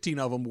 15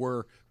 of them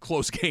were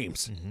close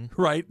games,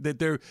 right?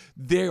 That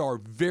they are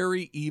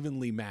very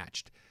evenly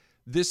matched.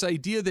 This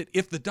idea that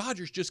if the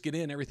Dodgers just get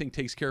in, everything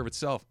takes care of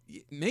itself,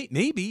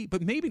 maybe,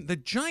 but maybe the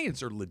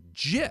Giants are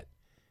legit.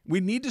 We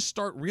need to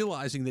start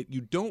realizing that you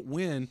don't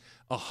win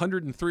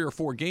 103 or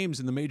 4 games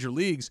in the major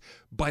leagues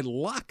by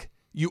luck.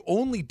 You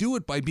only do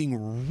it by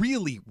being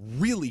really,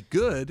 really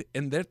good,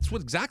 and that's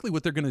exactly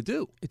what they're going to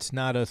do. It's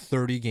not a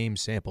 30-game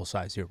sample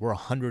size here. We're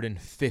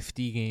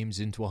 150 games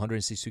into a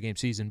 162-game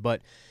season.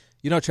 But,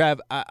 Trav,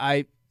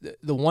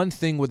 the one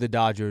thing with the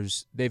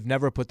Dodgers, they've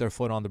never put their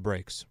foot on the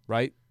brakes,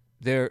 right?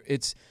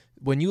 It's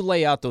when you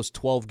lay out those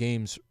 12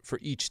 games for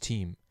each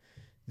team,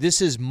 this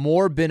has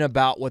more been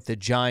about what the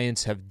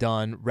Giants have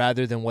done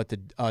rather than what the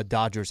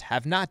Dodgers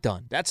have not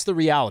done. That's the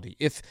reality.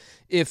 If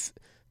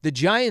the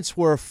Giants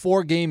were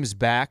 4 games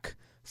back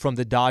from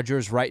the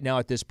Dodgers right now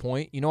at this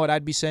point, you know what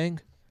I'd be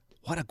saying?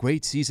 What a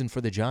great season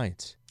for the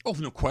Giants. Oh,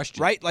 no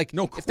question. Right? Like,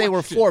 no if question. they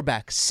were 4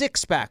 back,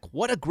 6 back,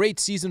 what a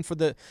great season for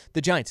the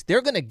Giants.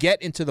 They're going to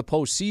get into the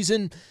postseason,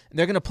 and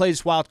they're going to play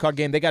this wild card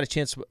game. They got a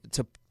chance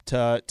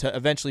to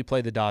eventually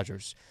play the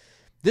Dodgers.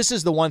 This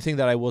is the one thing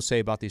that I will say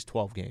about these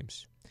 12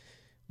 games.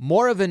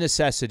 More of a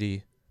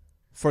necessity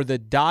for the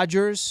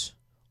Dodgers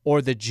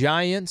or the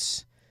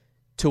Giants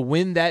to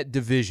win that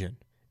division?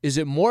 Is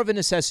it more of a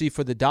necessity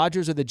for the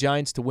Dodgers or the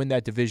Giants to win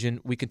that division?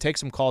 We can take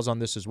some calls on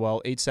this as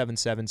well,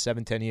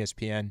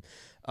 877-710-ESPN.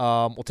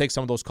 We'll take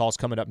some of those calls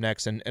coming up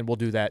next, and we'll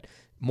do that.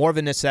 More of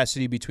a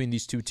necessity between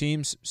these two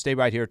teams. Stay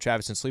right here,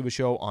 Travis and Sleva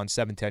Show on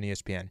 710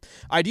 ESPN.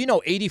 All right, do you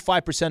know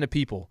 85% of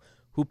people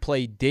who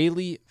play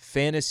daily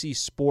fantasy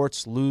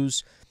sports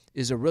lose?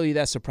 Is it really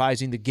that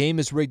surprising? The game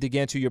is rigged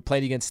against you. You're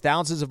playing against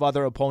thousands of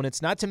other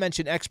opponents, not to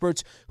mention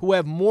experts who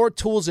have more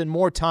tools and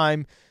more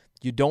time.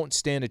 You don't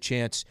stand a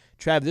chance.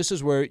 Trav, this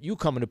is where you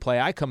come into play,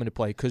 I come into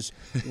play, because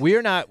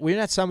we're not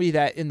somebody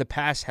that in the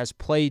past has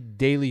played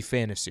daily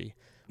fantasy.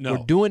 No.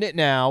 We're doing it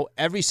now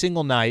every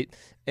single night,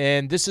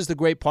 and this is the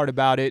great part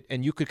about it,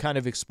 and you could kind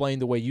of explain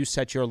the way you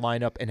set your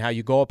lineup and how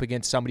you go up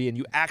against somebody and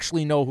you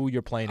actually know who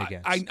you're playing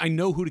against. I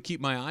know who to keep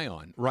my eye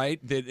on, right?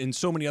 That in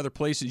so many other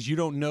places, you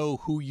don't know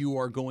who you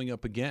are going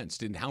up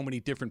against and how many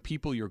different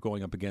people you're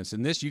going up against.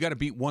 In this, you got to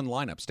beat one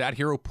lineup. Stat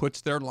Hero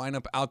puts their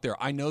lineup out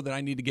there. I know that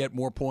I need to get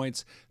more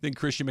points than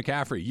Christian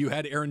McCaffrey. You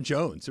had Aaron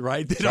Jones,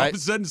 right? Then all of a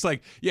sudden, it's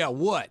like, yeah,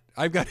 what?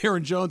 I've got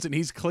Aaron Jones, and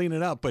he's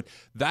cleaning up. But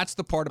that's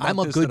the part about I'm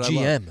a this good that I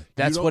GM. love.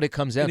 That's what it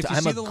comes down to.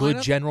 I'm a good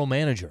lineup, general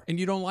manager. And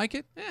you don't like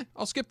it?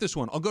 I'll skip this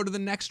one. I'll go to the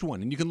next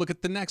one, and you can look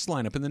at the next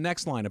lineup and the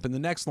next lineup and the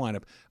next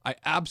lineup. I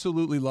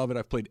absolutely love it.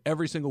 I've played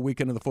every single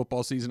weekend of the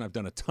football season. I've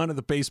done a ton of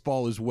the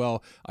baseball as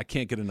well. I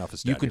can't get enough of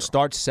Stat You can Hero.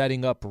 start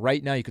setting up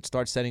right now. You could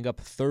start setting up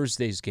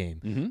Thursday's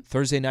game,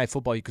 Thursday Night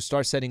Football. You could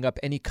start setting up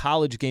any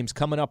college games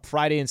coming up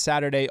Friday and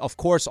Saturday. Of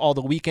course, all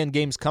the weekend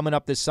games coming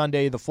up this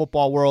Sunday, the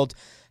football world.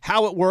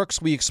 How it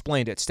works, we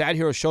explained it. Stat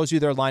Hero shows you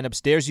their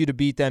lineups, dares you to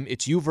beat them.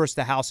 It's you versus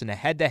the house in a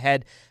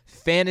head-to-head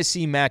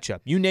fantasy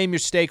matchup. You name your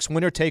stakes,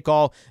 winner take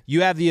all.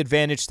 You have the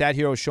advantage. Stat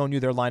Hero has shown you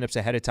their lineups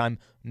ahead of time.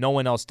 No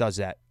one else does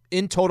that.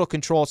 In total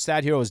control,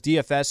 Stat Hero is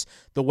DFS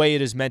the way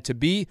it is meant to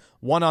be.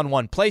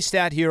 One-on-one. Play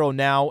Stat Hero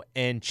now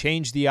and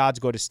change the odds.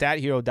 Go to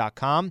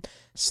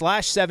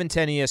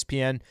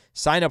stathero.com/710ESPN.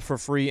 Sign up for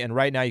free, and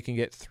right now you can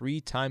get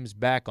 3 times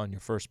back on your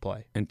first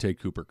play. And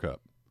take Cooper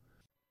Kupp.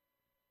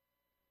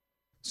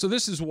 So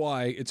this is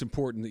why it's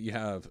important that you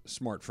have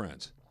smart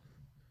friends.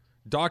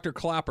 Dr.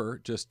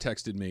 Clapper just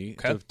texted me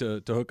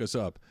to hook us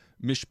up.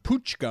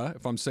 Mishpuchka,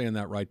 if I'm saying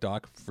that right,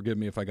 Doc, forgive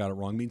me if I got it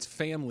wrong, means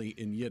family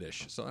in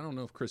Yiddish. So I don't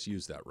know if Chris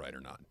used that right or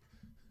not.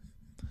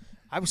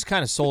 I was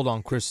kind of sold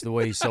on Chris the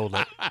way he sold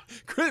it.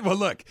 Chris, well,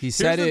 look, he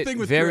said it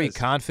very Chris.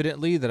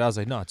 Confidently that I was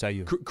like, no, it's how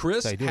you.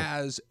 Chris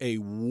has a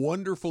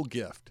wonderful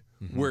gift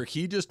where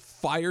he just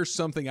fires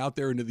something out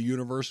there into the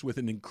universe with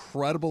an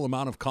incredible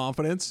amount of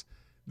confidence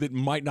that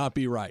might not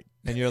be right.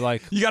 And you're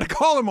like, you got to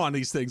call him on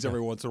these things every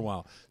once in a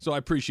while. So I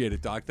appreciate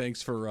it, Doc.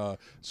 Thanks for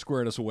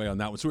squaring us away on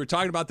that one. So we're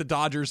talking about the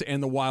Dodgers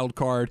and the wild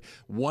card.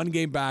 1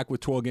 game back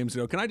with 12 games to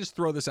go. Can I just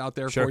throw this out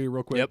there for you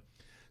real quick? Yep.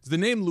 Does the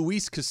name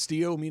Luis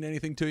Castillo mean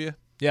anything to you?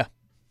 Yeah.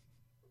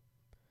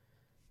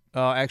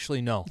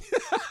 Actually, no.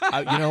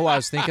 You know who I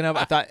was thinking of?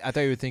 I thought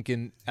you were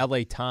thinking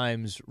L.A.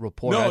 Times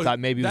reporter. No, I thought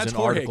maybe it was that's an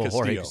Jorge article.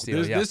 Castillo. Jorge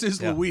Castillo. This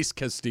is Luis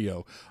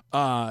Castillo.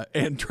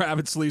 And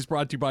Travis Lee's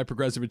brought to you by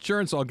Progressive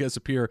Insurance. All guests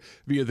appear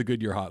via the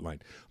Goodyear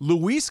hotline.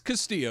 Luis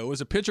Castillo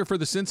is a pitcher for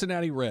the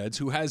Cincinnati Reds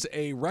who has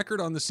a record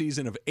on the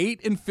season of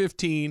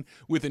 8-15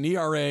 with an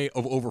ERA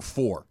of over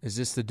 4. Is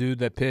this the dude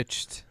that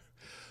pitched?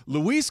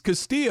 Luis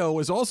Castillo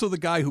is also the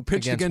guy who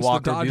pitched against the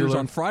Dodgers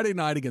on Friday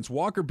night against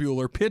Walker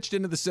Buehler, pitched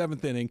into the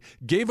 7th inning,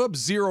 gave up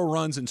 0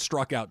 runs, and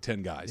struck out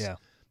 10 guys. Yeah.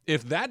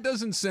 If that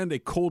doesn't send a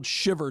cold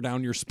shiver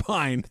down your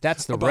spine,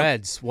 that's the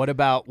Reds. What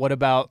about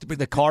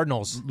the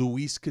Cardinals?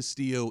 Luis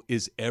Castillo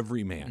is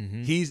every man.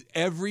 Mm-hmm. He's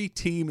every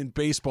team in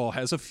baseball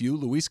has a few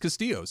Luis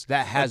Castillos.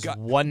 That has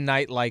one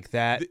night like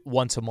that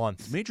once a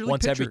month. Major league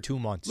once pitcher. every 2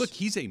 months. Look,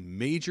 he's a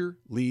major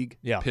league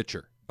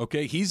pitcher.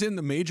 Okay, he's in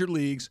the major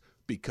leagues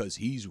because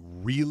he's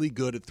really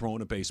good at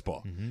throwing a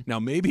baseball. Mm-hmm. Now,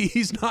 maybe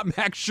he's not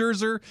Max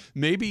Scherzer,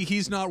 maybe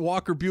he's not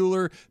Walker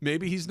Buehler,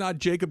 maybe he's not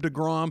Jacob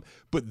deGrom,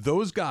 but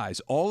those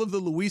guys, all of the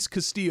Luis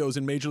Castillos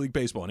in Major League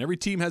Baseball, and every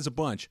team has a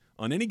bunch,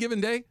 on any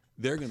given day,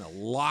 they're going to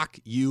lock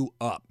you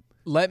up.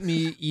 Let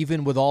me,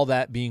 even with all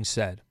that being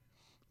said,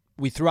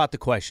 we threw out the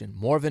question,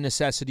 more of a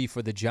necessity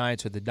for the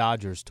Giants or the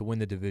Dodgers to win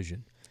the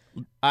division.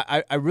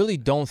 I really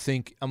don't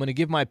think – I'm going to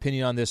give my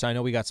opinion on this. I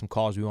know we got some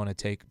calls we want to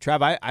take.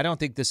 Trav, I don't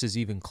think this is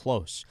even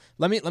close.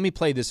 Let me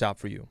play this out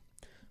for you.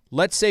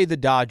 Let's say the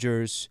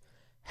Dodgers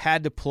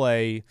had to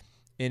play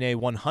in a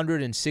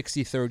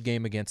 163rd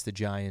game against the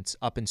Giants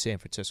up in San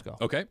Francisco.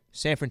 Okay.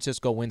 San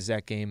Francisco wins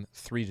that game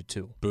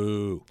 3-2.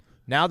 Boo.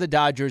 Now the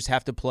Dodgers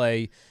have to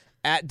play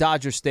at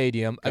Dodger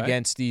Stadium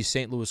against the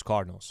St. Louis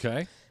Cardinals.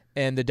 Okay.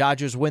 And the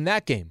Dodgers win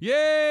that game.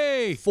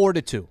 Yay!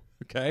 4-2.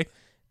 Okay.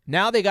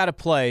 Now they got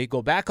to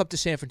go back up to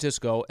San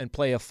Francisco and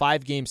play a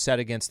 5-game set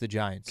against the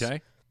Giants.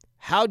 Okay.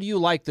 How do you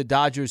like the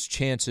Dodgers'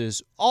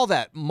 chances, all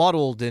that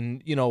muddled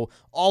and,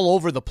 all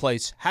over the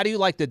place, how do you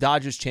like the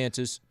Dodgers'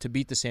 chances to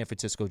beat the San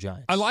Francisco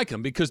Giants? I like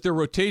them because their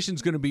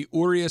rotation's going to be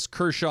Urias,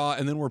 Kershaw,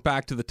 and then we're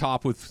back to the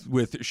top with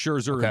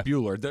Scherzer and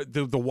Buehler.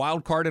 The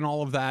wild card in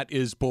all of that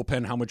is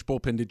bullpen. How much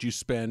bullpen did you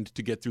spend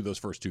to get through those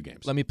first 2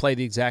 games? Let me play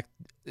the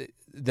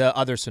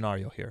other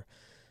scenario here.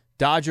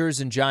 Dodgers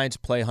and Giants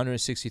play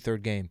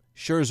 163rd game.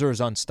 Scherzer is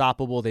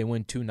unstoppable. They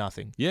win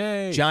 2-0.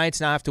 Yay.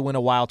 Giants now have to win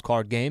a wild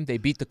card game. They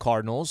beat the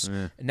Cardinals.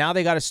 Now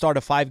they got to start a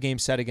 5-game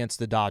set against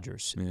the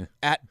Dodgers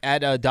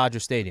at Dodger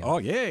Stadium. Oh,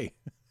 yay.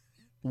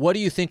 What do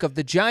you think of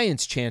the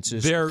Giants'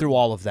 chances through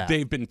all of that?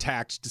 They've been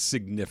taxed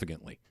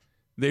significantly.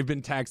 They've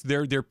been taxed.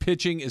 Their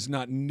pitching is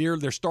not near.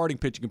 Their starting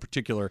pitching in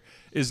particular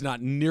is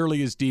not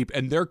nearly as deep,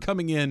 and they're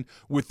coming in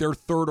with their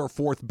 3rd or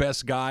 4th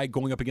best guy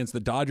going up against the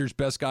Dodgers'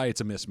 best guy.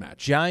 It's a mismatch.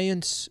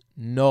 Giants,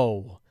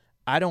 no.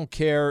 I don't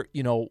care.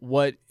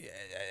 What?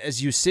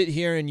 As you sit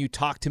here and you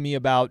talk to me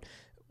about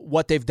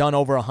what they've done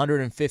over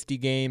 150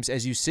 games,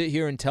 as you sit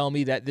here and tell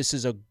me that this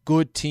is a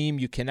good team,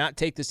 you cannot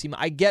take this team.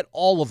 I get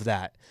all of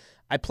that.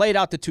 I played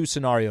out the 2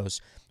 scenarios,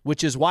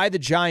 which is why the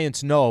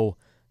Giants know.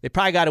 They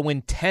probably got to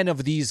win 10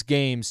 of these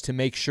games to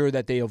make sure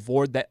that they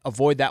avoid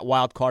that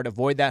wild card,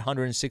 avoid that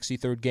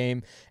 163rd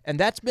game. And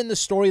that's been the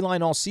storyline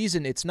all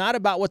season. It's not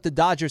about what the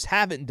Dodgers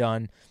haven't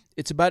done.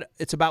 It's about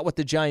what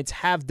the Giants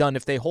have done.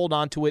 If they hold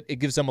on to it, it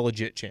gives them a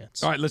legit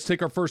chance. All right, let's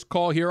take our first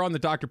call here on the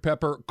Dr.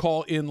 Pepper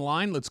call-in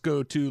line. Let's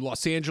go to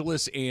Los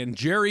Angeles and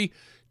Jerry.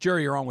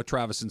 Jerry, you're on with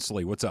Travis and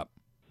Slee. What's up?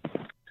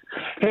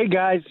 Hey,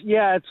 guys.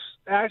 Yeah,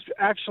 it's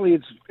actually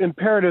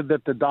imperative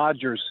that the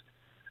Dodgers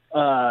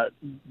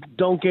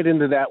don't get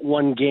into that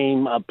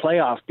 1-game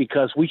playoff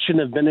because we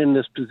shouldn't have been in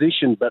this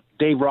position. But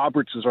Dave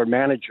Roberts is our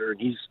manager, and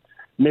he's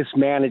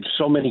mismanaged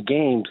so many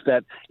games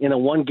that in a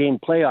 1-game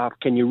playoff,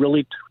 can you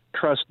really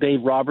trust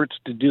Dave Roberts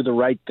to do the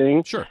right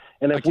thing? Sure.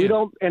 And if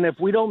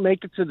we don't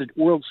make it to the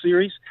World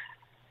Series,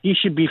 he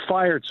should be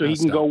fired so he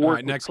can go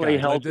work with Clay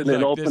Helton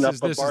and open up a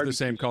bar. This is the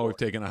same call we've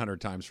taken 100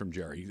 times from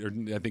Jerry.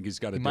 I think he's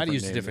got a different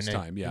name this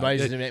time.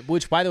 Yeah.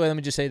 Which, by the way, let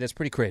me just say that's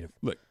pretty creative.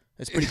 Look.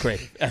 It's pretty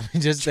creative. I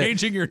mean, just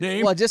changing your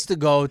name. Well, just to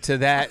go to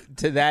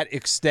that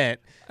extent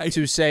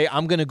to say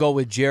I'm going to go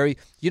with Jerry.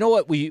 You know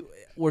what?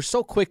 We're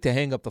so quick to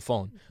hang up the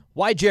phone.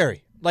 Why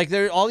Jerry? Like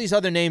there are all these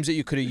other names that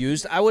you could have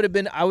used. I would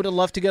have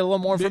loved to get a little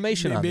more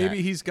information on that.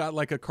 Maybe he's got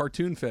like a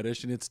cartoon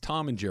fetish and it's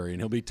Tom and Jerry,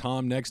 and he'll be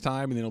Tom next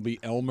time, and then it'll be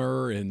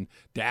Elmer and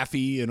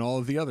Daffy and all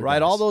of the other guys.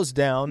 Write all those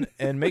down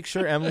and make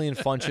sure Emily and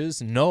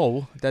Funches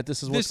know that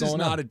this is what's going on.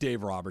 This is not a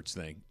Dave Roberts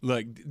thing.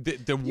 Like the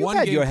You've one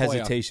had game your playoff.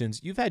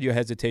 hesitations. You've had your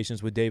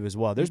hesitations with Dave as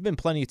well. There's been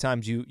plenty of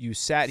times you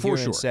sat here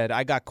and said,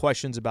 "I got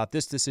questions about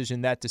this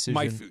decision, that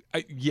decision."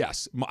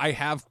 Yes, I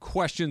have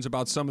questions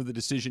about some of the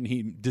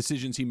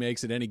decisions he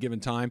makes at any given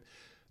time.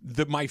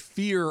 My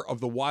fear of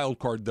the wild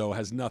card, though,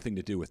 has nothing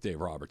to do with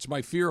Dave Roberts.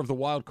 My fear of the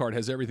wild card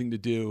has everything to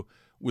do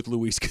with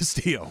Luis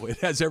Castillo. It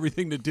has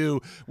everything to do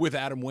with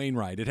Adam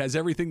Wainwright. It has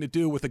everything to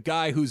do with a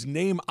guy whose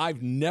name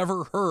I've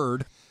never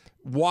heard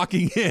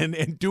walking in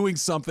and doing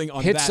something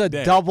on hits that day.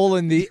 Hits a double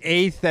in the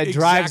 8th that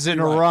drives in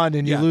a run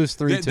and you lose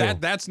 3-2.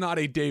 That's not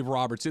a Dave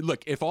Roberts.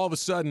 Look, if all of a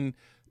sudden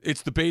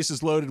it's the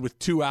bases loaded with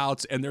 2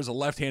 outs and there's a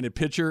left-handed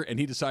pitcher and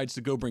he decides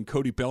to go bring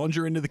Cody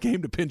Bellinger into the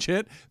game to pinch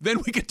hit,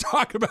 then we could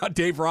talk about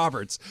Dave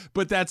Roberts.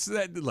 But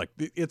look,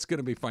 it's going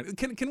to be fine.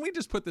 Can we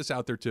just put this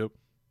out there too?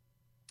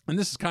 And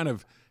this is kind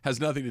of has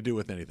nothing to do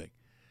with anything.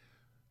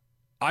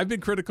 I've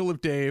been critical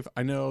of Dave.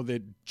 I know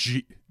that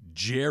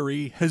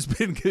Jerry has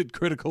been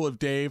critical of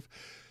Dave.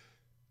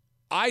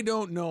 I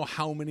don't know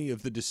how many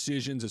of the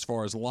decisions as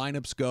far as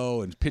lineups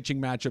go and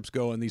pitching matchups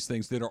go and these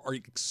things that are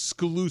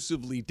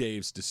exclusively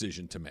Dave's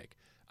decision to make.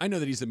 I know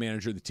that he's the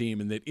manager of the team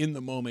and that in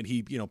the moment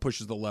he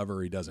pushes the lever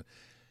or he doesn't.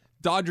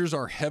 Dodgers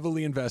are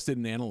heavily invested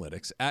in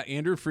analytics.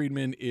 Andrew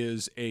Friedman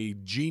is a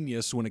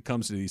genius when it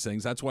comes to these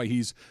things. That's why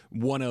he's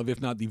one of, if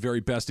not the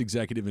very best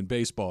executive in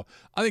baseball.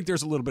 I think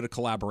there's a little bit of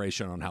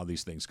collaboration on how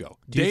these things go.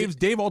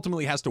 Dave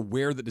ultimately has to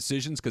wear the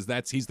decisions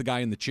because he's the guy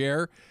in the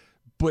chair,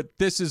 but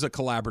this is a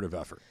collaborative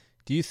effort.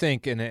 Do you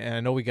think, and I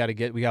know we got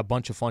a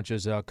bunch of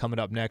funches coming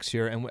up next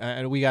year,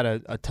 and we got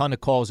a ton of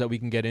calls that we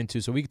can get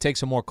into, so we can take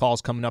some more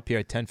calls coming up here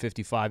at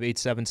 10:55,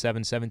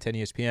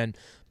 877-710-ESPN.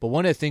 But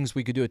one of the things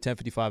we could do at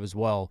 10:55 as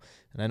well,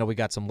 and I know we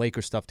got some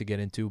Laker stuff to get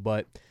into,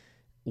 but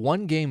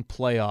one-game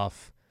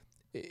playoff,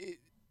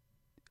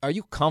 are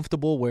you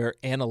comfortable where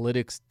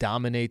analytics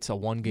dominates a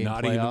one-game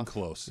playoff? Not even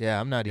close. Yeah,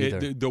 I'm not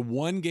either. The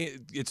one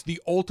game, it's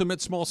the ultimate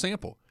small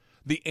sample.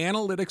 The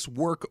analytics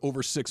work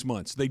over 6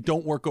 months. They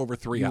don't work over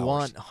 3 hours. You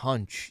want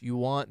hunch.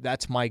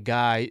 That's my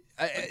guy.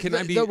 Can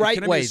I be the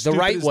right way? The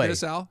right way.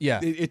 This, Al? Yeah.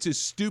 It's as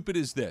stupid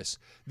as this.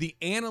 The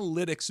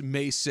analytics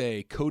may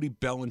say Cody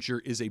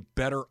Bellinger is a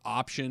better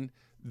option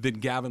than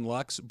Gavin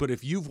Lux, but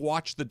if you've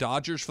watched the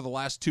Dodgers for the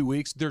last 2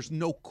 weeks, there's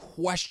no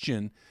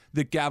question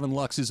that Gavin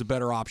Lux is a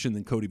better option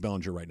than Cody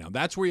Bellinger right now.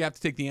 That's where you have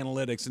to take the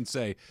analytics and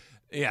say,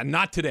 yeah,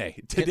 not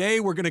today. Today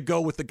we're going to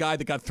go with the guy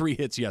that got 3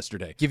 hits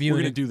yesterday. We're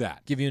going to do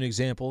that. Give you an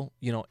example.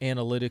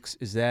 Analytics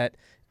is that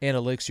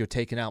analytics. You're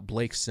taking out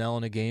Blake Snell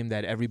in a game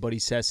that everybody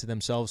says to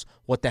themselves,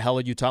 "What the hell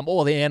are you talking?"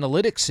 Oh, the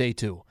analytics say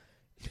to.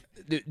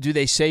 Do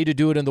they say to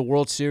do it in the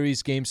World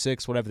Series, Game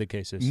 6, whatever the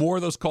case is? More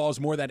of those calls,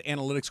 more of that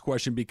analytics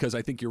question, because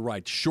I think you're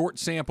right. Short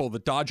sample, the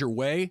Dodger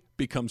way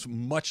becomes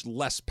much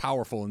less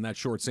powerful in that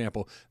short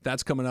sample.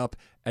 That's coming up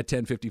at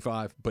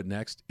 10:55. But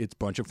next, it's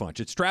Bunch of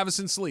Funch. It's Travis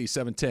and Slee,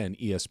 710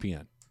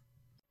 ESPN.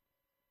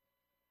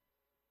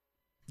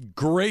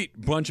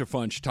 Great bunch of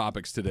Funch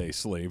topics today,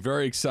 Slee.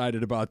 Very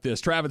excited about this.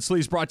 Travis Slee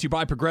is brought to you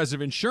by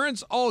Progressive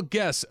Insurance. All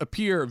guests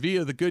appear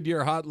via the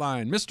Goodyear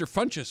hotline. Mr.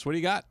 Funchess, what do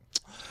you got?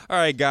 All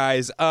right,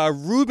 guys.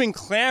 Ruben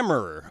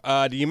Klammer,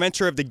 the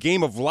inventor of the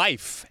game of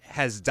life,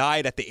 has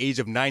died at the age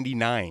of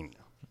 99.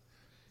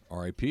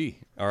 R.I.P.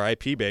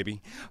 R.I.P.,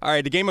 baby. All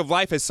right, the Game of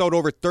Life has sold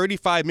over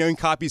 35 million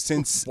copies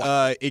since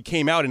it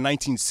came out in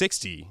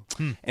 1960.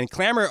 And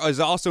Klammer is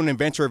also an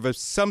inventor of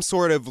some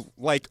sort of,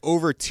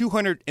 over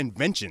 200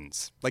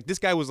 inventions. This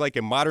guy was like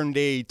a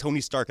modern-day Tony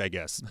Stark, I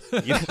guess.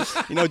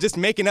 Just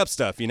making up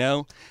stuff,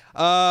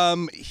 I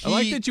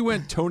like that you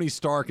went Tony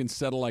Stark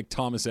instead of,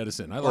 Thomas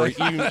Edison. Or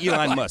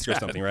Elon Musk or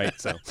something, right?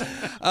 So,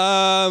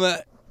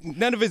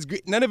 None of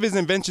his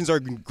inventions are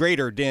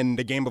greater than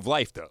the Game of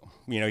Life, though.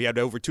 He had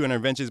over 200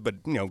 inventions,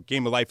 but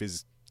Game of Life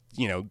is,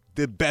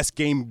 the best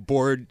game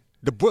board,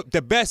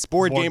 the best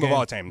board game of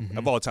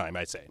all time,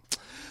 I'd say.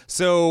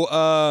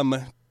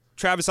 So,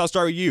 Travis, I'll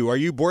start with you. Are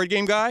you a board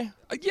game guy?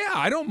 Yeah,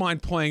 I don't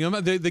mind playing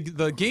them.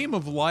 The Game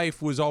of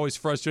Life was always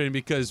frustrating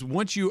because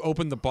once you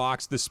opened the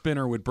box, the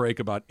spinner would break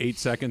about 8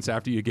 seconds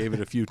after you gave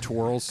it a few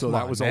twirls. So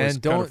that was always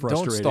kind of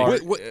frustrating. Don't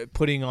start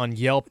putting on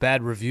Yelp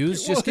bad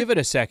reviews. Just give it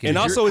a second. And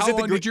also, how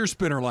long did your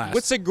spinner last?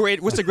 What's the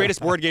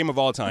greatest board game of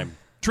all time?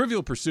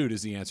 Trivial Pursuit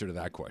is the answer to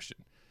that question.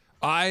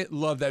 I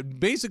love that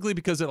basically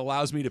because it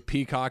allows me to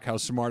peacock how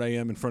smart I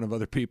am in front of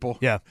other people.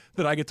 Yeah.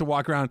 That I get to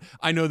walk around.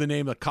 I know the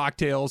name of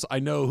cocktails. I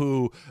know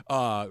who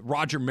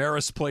Roger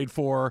Maris played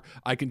for.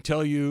 I can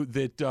tell you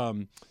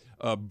that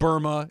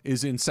Burma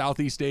is in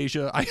Southeast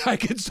Asia. I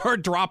can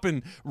start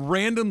dropping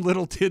random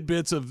little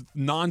tidbits of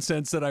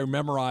nonsense that I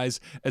memorize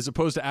as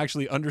opposed to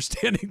actually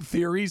understanding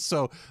theories.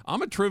 So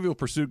I'm a Trivial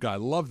Pursuit guy. I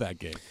love that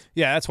game.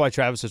 Yeah, that's why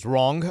Travis is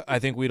wrong. I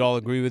think we'd all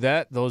agree with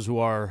that. Those who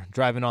are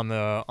driving on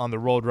the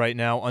road right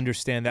now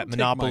understand that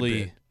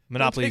Monopoly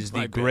is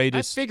the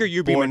greatest. I figure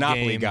you'd be a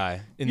Monopoly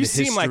guy. You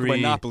seem like a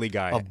Monopoly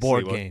guy of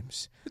board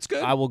games. It's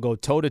good. I will go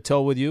toe to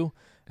toe with you.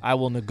 I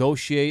will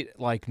negotiate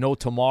like no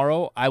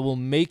tomorrow. I will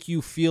make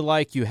you feel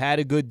like you had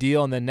a good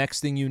deal, and the next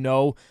thing you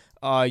know,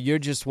 you're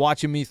just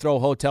watching me throw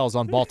hotels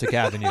on Baltic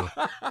Avenue.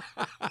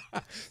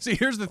 See,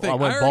 here's the thing. I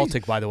went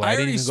Baltic, by the way. I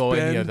didn't even go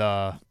any of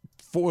the...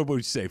 4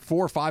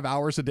 or 5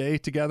 hours a day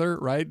together,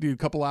 right? Do a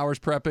couple hours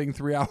prepping,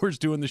 3 hours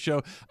doing the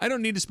show. I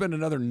don't need to spend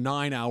another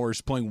 9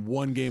 hours playing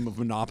one game of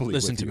Monopoly.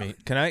 Listen to me.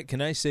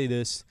 Can I say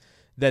this?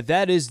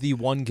 That is the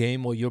one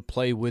game where you'll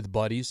play with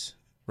buddies,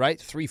 right?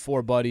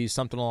 3-4 buddies,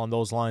 something along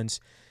those lines.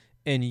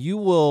 And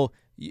you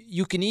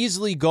can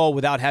easily go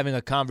without having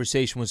a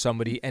conversation with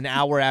somebody an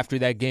hour after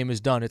that game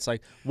is done. It's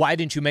like, why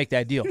didn't you make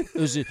that deal?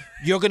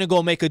 You're going to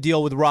go make a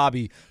deal with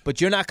Robbie,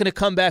 but you're not going to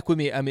come back with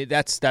me. I mean,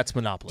 that's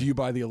Monopoly. Do you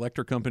buy the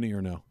electric company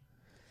or no?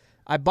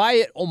 I buy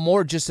it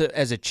more just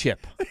as a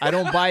chip. I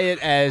don't buy it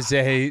as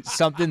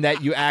something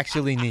that you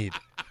actually need.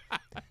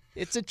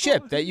 It's a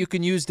chip that you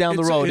can use down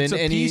the road. It's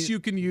a piece you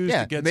can use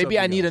to get maybe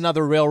I need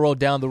another railroad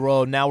down the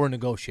road. Now we're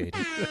negotiating.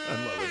 I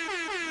love it.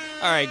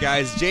 All right,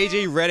 guys.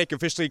 JJ Redick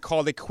officially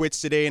called it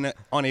quits today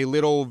on a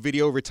little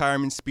video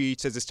retirement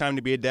speech. Says it's time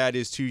to be a dad to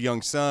his 2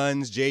 young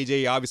sons.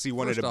 JJ, obviously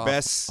one of the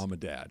best. I'm a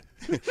dad.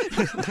 We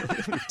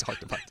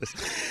talked about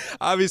this.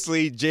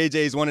 Obviously, JJ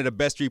is one of the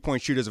best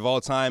three-point shooters of all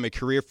time, a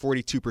career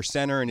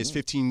 42%er in his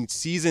 15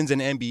 seasons in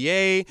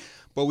NBA.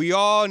 But we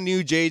all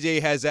knew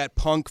JJ has that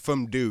punk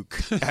from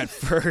Duke at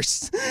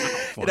first.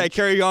 And I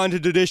carry on the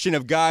tradition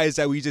of guys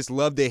that we just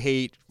love to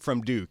hate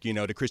from Duke. You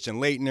know, the Christian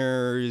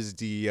Laettners,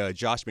 the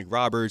Josh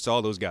McRoberts,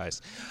 all those guys.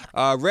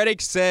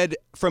 Redick said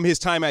from his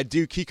time at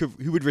Duke, he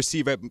would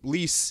receive at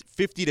least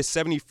 50 to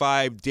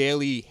 75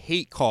 daily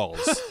hate calls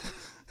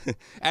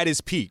at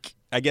his peak.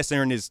 I guess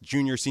they're in his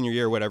junior, senior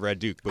year or whatever at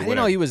Duke. But I didn't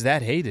know he was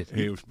that hated.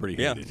 He was pretty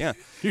hated. Yeah.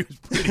 He was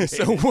pretty hated.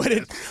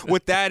 So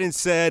with that and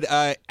said,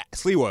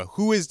 Sliwa,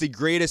 who is the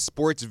greatest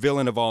sports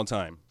villain of all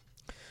time?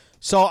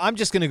 So I'm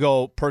just going to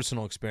go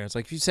personal experience.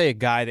 Like if you say a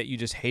guy that you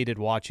just hated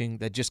watching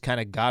that just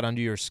kind of got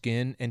under your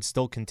skin and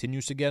still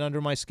continues to get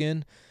under my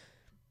skin,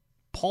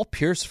 Paul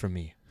Pierce for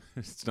me.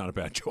 It's not a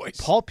bad choice.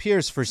 Paul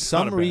Pierce, for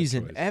some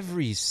reason, choice.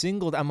 every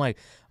single – I'm like,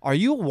 are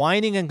you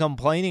whining and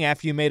complaining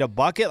after you made a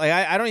bucket? Like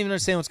I don't even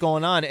understand what's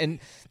going on. And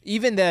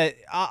even that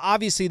 –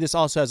 obviously this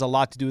also has a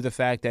lot to do with the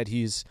fact that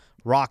he's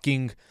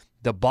rocking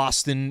the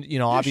Boston,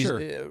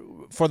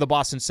 for the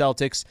Boston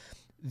Celtics.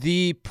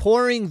 The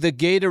pouring the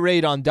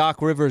Gatorade on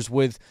Doc Rivers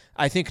with,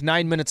 I think,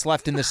 9 minutes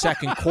left in the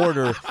second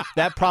quarter,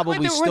 that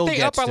probably still gets to me. Weren't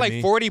they up by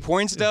like 40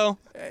 points, though?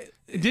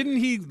 Didn't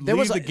he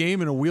leave the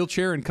game in a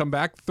wheelchair and come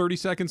back 30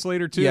 seconds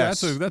later, too?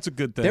 Yes. That's a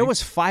good thing. There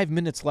was 5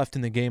 minutes left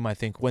in the game, I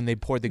think, when they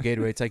poured the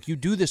Gatorade. It's like, you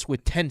do this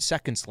with 10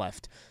 seconds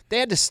left. They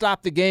had to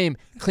stop the game,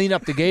 clean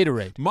up the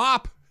Gatorade.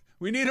 Mop!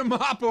 We need a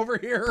mop over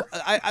here.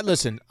 I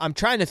listen, I'm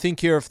trying to think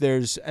here if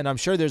there's, and I'm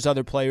sure there's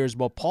other players,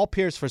 but Paul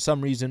Pierce, for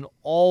some reason,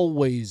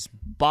 always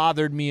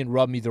bothered me and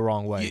rubbed me the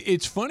wrong way.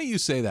 It's funny you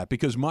say that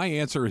because my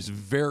answer is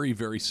very,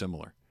 very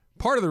similar.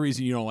 Part of the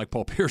reason you don't like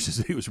Paul Pierce is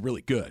that he was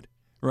really good,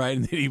 right?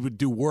 And that he would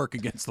do work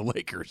against the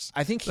Lakers.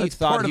 I think he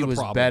thought he was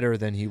better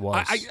than he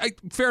was.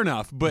 Fair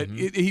enough, but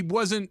he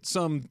wasn't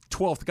some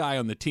 12th guy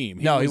on the team.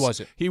 He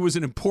wasn't. He was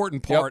an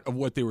important part of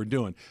what they were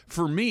doing.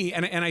 For me,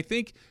 and I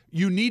think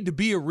you need to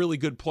be a really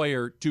good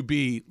player to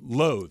be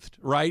loathed,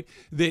 right?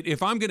 That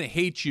if I'm going to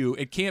hate you,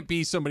 it can't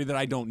be somebody that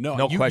I don't know.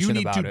 No question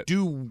about it. You need to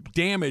do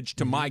damage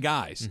to my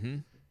guys.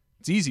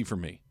 It's easy for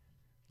me.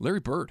 Larry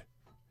Bird.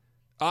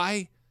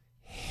 I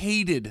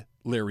hated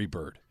Larry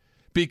Bird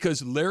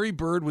because Larry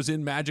Bird was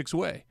in Magic's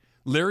way.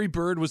 Larry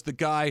Bird was the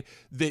guy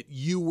that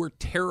you were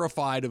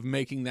terrified of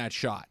making that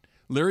shot.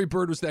 Larry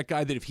Bird was that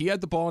guy that if he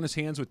had the ball in his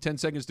hands with 10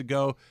 seconds to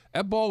go,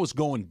 that ball was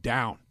going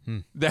down.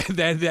 And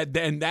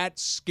that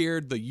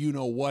scared the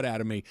you-know-what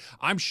out of me.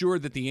 I'm sure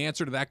that the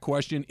answer to that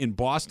question in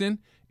Boston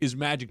is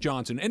Magic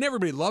Johnson. And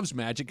everybody loves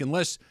Magic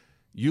unless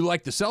you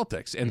like the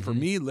Celtics. And for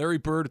me, Larry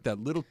Bird with that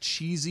little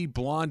cheesy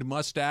blonde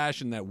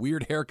mustache and that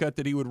weird haircut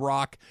that he would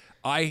rock,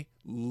 I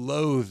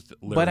loathed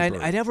Larry Bird.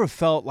 But I never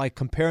felt like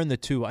comparing the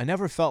two. I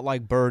never felt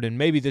like Bird, and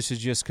maybe this is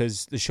just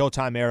because the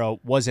Showtime era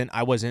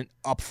I wasn't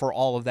up for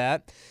all of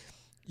that.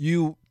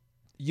 You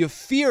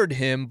feared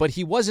him, but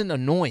he wasn't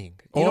annoying.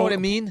 You know what I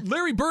mean?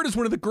 Larry Bird is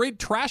one of the great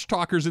trash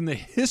talkers in the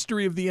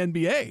history of the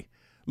NBA.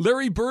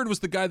 Larry Bird was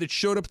the guy that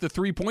showed up at the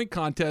three-point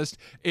contest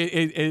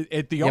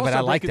at the All-Star but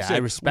I like break and that. said, I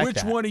respect which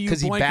that. one of you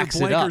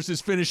blankers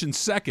is finishing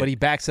second? But he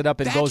backs it up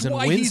and goes and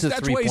wins the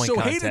That's three-point why he's so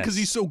contest. hated, because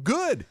he's so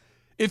good.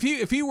 If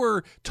he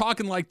were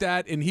talking like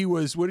that and he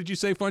was, what did you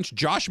say, Funch?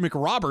 Josh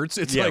McRoberts,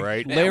 it's like,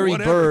 right. Larry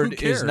whatever, Bird who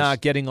cares? is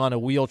not getting on a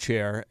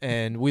wheelchair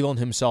and wheeling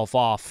himself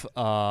off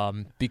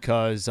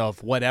because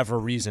of whatever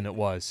reason it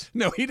was.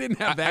 No, he didn't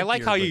have that. I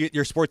like how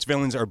your sports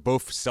villains are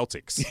both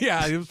Celtics.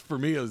 Yeah, for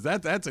me,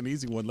 that's an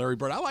easy one, Larry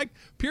Bird. I like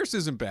Pierce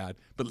isn't bad,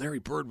 but Larry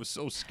Bird was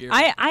so scary.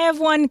 I have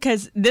one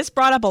because this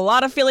brought up a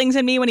lot of feelings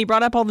in me when he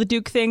brought up all the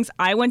Duke things.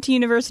 I went to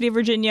University of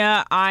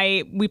Virginia.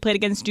 We played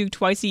against Duke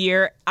twice a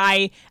year.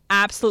 I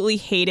absolutely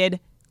hated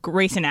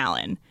Grayson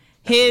Allen.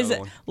 His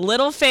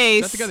little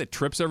face. Is that the guy that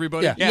trips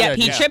everybody? Yeah,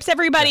 he trips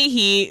everybody. Yeah.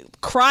 He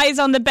cries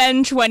on the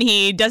bench when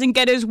he doesn't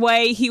get his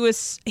way. He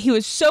was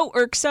so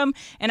irksome.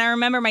 And I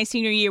remember my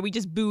senior year, we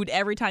just booed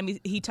every time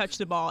he touched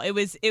the ball. It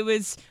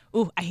was.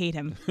 Ooh, I hate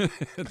him.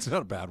 It's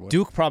not a bad one.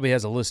 Duke probably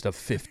has a list of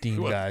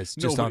 15 guys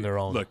just on their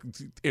own. Look,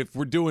 if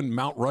we're doing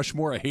Mount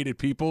Rushmore, I hated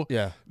people.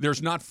 Yeah.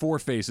 There's not 4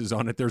 faces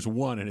on it. There's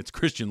one, and it's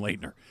Christian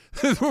Laettner.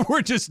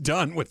 We're just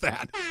done with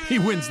that. He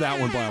wins that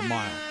one by a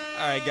mile.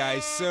 All right,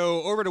 guys.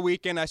 So over the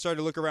weekend, I started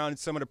to look around at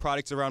some of the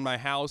products around my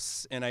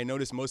house, and I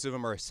noticed most of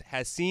them are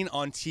as seen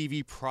on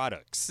TV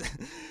products.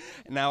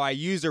 Now, I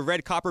used a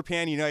red copper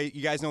pan. You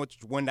guys know which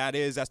one that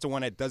is. That's the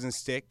one that doesn't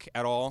stick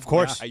at all. Of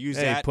course. I use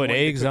that. Put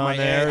eggs on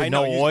there.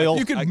 No oil.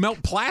 You can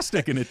melt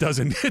plastic, and it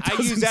doesn't. I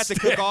use that to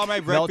cook all my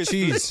breakfast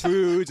cheese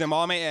foods and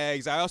all my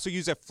eggs. I also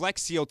use a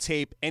Flex Seal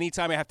tape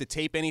anytime I have to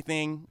tape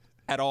anything.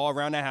 at all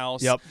around the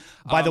house. Yep.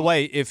 By the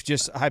way, if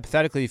just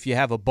hypothetically, if you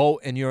have a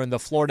boat and you're in the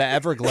Florida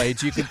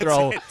Everglades, you can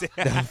throw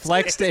the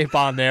flex tape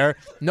on there.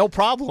 No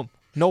problem.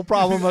 No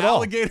problem at all.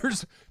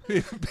 Alligators.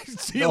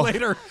 See you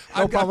later.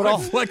 No I've got problem my at all.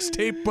 flex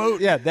tape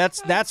boat. Yeah,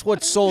 that's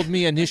what sold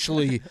me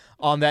initially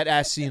on that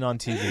As Seen on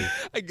TV.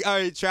 All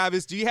right,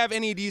 Travis, do you have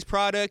any of these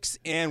products?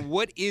 And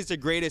what is the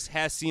greatest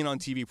Has Seen on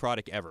TV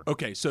product ever?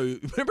 Okay, so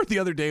remember the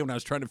other day when I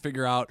was trying to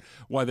figure out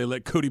why they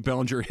let Cody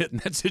Bellinger hit in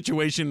that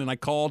situation, and I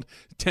called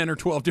 10 or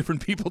 12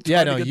 different people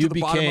trying to get you to the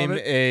bottom became of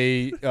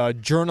it? a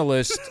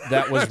journalist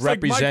that was It's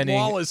like representing.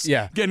 Mike Wallace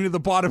getting to the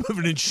bottom of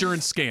an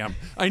insurance scam.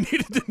 I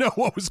needed to know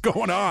what was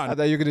going on. I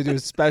thought you were going to do a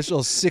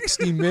special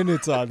 60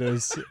 minutes on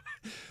this.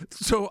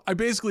 So I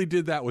basically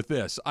did that with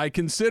this. I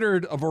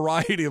considered a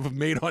variety of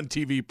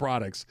made-on-TV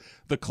products.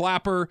 The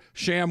Clapper,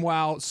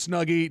 ShamWow,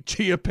 Snuggie,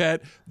 Chia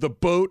Pet, the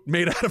boat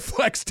made out of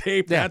flex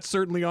tape. Yeah. That's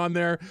certainly on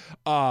there.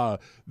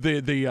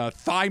 The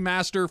Thigh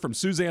Master from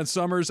Suzanne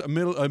Summers a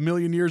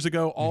million years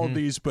ago. All of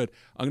these, but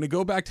I'm going to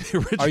go back to the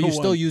original Are you one.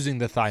 still using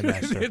the Thigh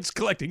Master? It's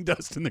collecting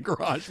dust in the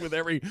garage with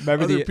every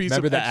Remember other the- piece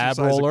remember of the ab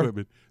exercise roller?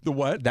 equipment. The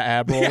what? The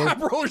ab The roller?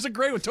 ab roller's a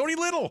great one. Tony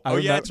Little. I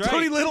yeah, that's right.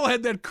 Tony Little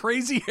had that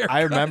crazy haircut.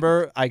 I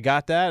remember I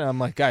got that, and I'm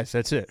like, guys,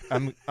 that's it.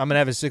 I'm going to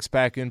have a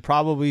six-pack in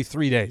probably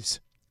 3 days.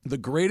 The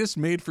greatest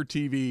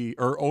made-for-TV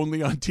or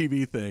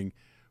only-on-TV thing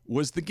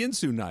was the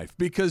Ginsu knife,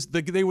 because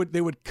they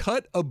would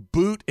cut a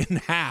boot in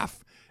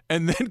half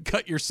and then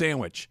cut your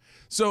sandwich.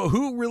 So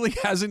who really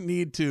hasn't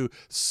need to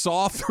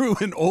saw through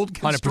an old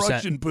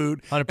construction 100%.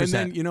 boot 100%. and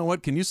then, you know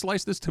what, can you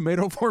slice this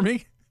tomato for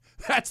me?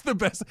 That's the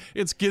best.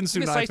 It's Ginsu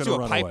It's knife like and to a a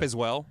runaway. pipe as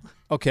well.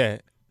 Okay,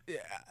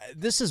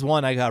 this is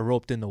one I got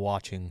roped into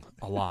watching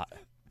a lot.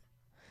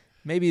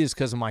 Maybe it's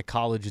because of my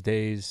college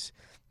days.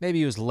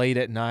 Maybe it was late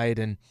at night,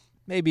 and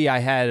maybe I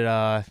had,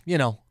 a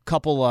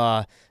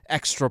couple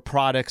extra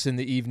products in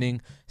the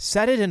evening.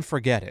 Set it and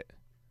forget it.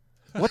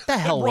 What the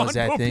hell Ron was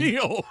that thing?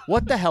 Popeil.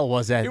 What the hell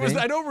was that It was.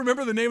 thing? I don't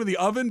remember the name of the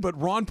oven, but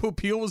Ron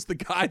Popeil was the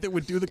guy that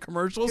would do the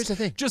commercials. Here's the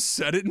thing. Just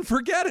set it and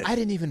forget it. I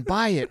didn't even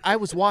buy it. I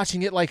was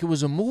watching it like it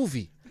was a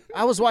movie.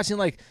 I was watching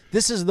like,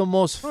 this is the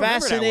most remember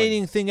that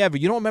fascinating thing ever.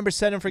 You don't remember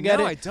Set and Forget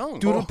No, It? I don't.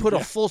 Dude Oh, would put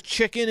a full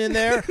chicken in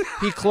there.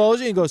 He'd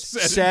close it and goes,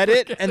 set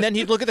it. And then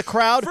he'd look at the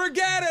crowd.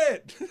 Forget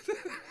it.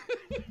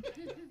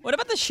 What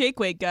about the shake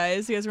weight,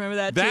 guys? You guys remember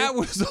that? That too?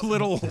 was a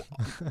little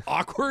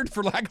awkward,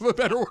 for lack of a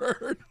better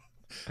word.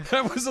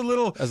 That was a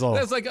little. That's a little-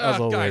 That's like, that's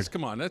a little guys, weird.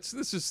 come on. This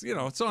is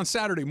it's on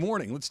Saturday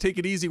morning. Let's take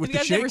it easy with You the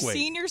guys shake ever weight.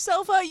 seen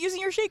yourself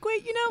using your shake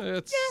weight?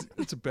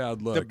 It's a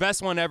bad look. The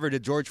best one ever, the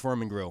George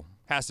Foreman grill.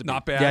 Has to be.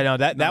 Not bad. Yeah, no,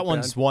 that Not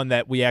one's bad. one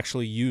that we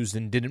actually used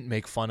and didn't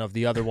make fun of.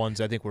 The other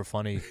ones I think were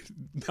funny.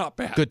 Not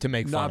bad. Good to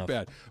make fun Not of.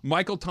 bad.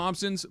 Michael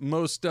Thompson's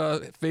most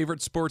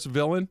favorite sports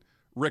villain,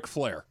 Ric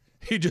Flair.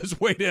 He just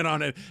weighed in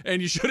on it,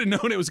 and you should have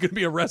known it was going to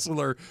be a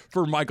wrestler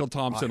for Michael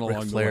Thompson along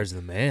Ric the Flair's way.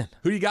 the man.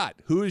 Who you got?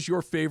 Who is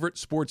your favorite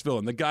sports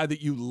villain? The guy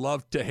that you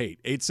love to hate.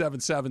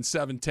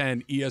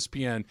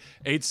 877-710-ESPN,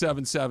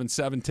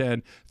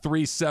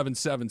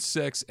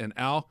 877-710-3776. And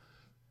Al,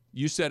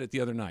 you said it the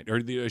other night,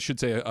 or I should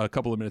say a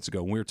couple of minutes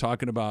ago, when we were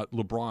talking about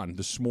LeBron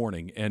this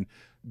morning and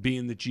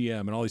being the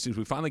GM and all these things.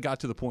 We finally got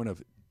to the point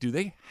of, do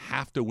they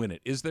have to win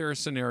it? Is there a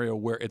scenario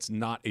where it's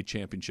not a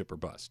championship or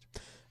bust?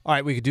 All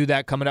right, we could do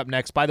that coming up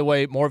next. By the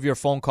way, more of your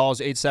phone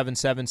calls,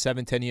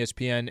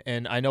 877-710-ESPN.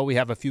 And I know we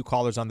have a few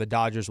callers on the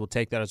Dodgers. We'll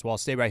take that as well.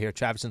 Stay right here.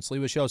 Travis and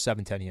Sliwa Show,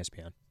 710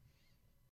 ESPN.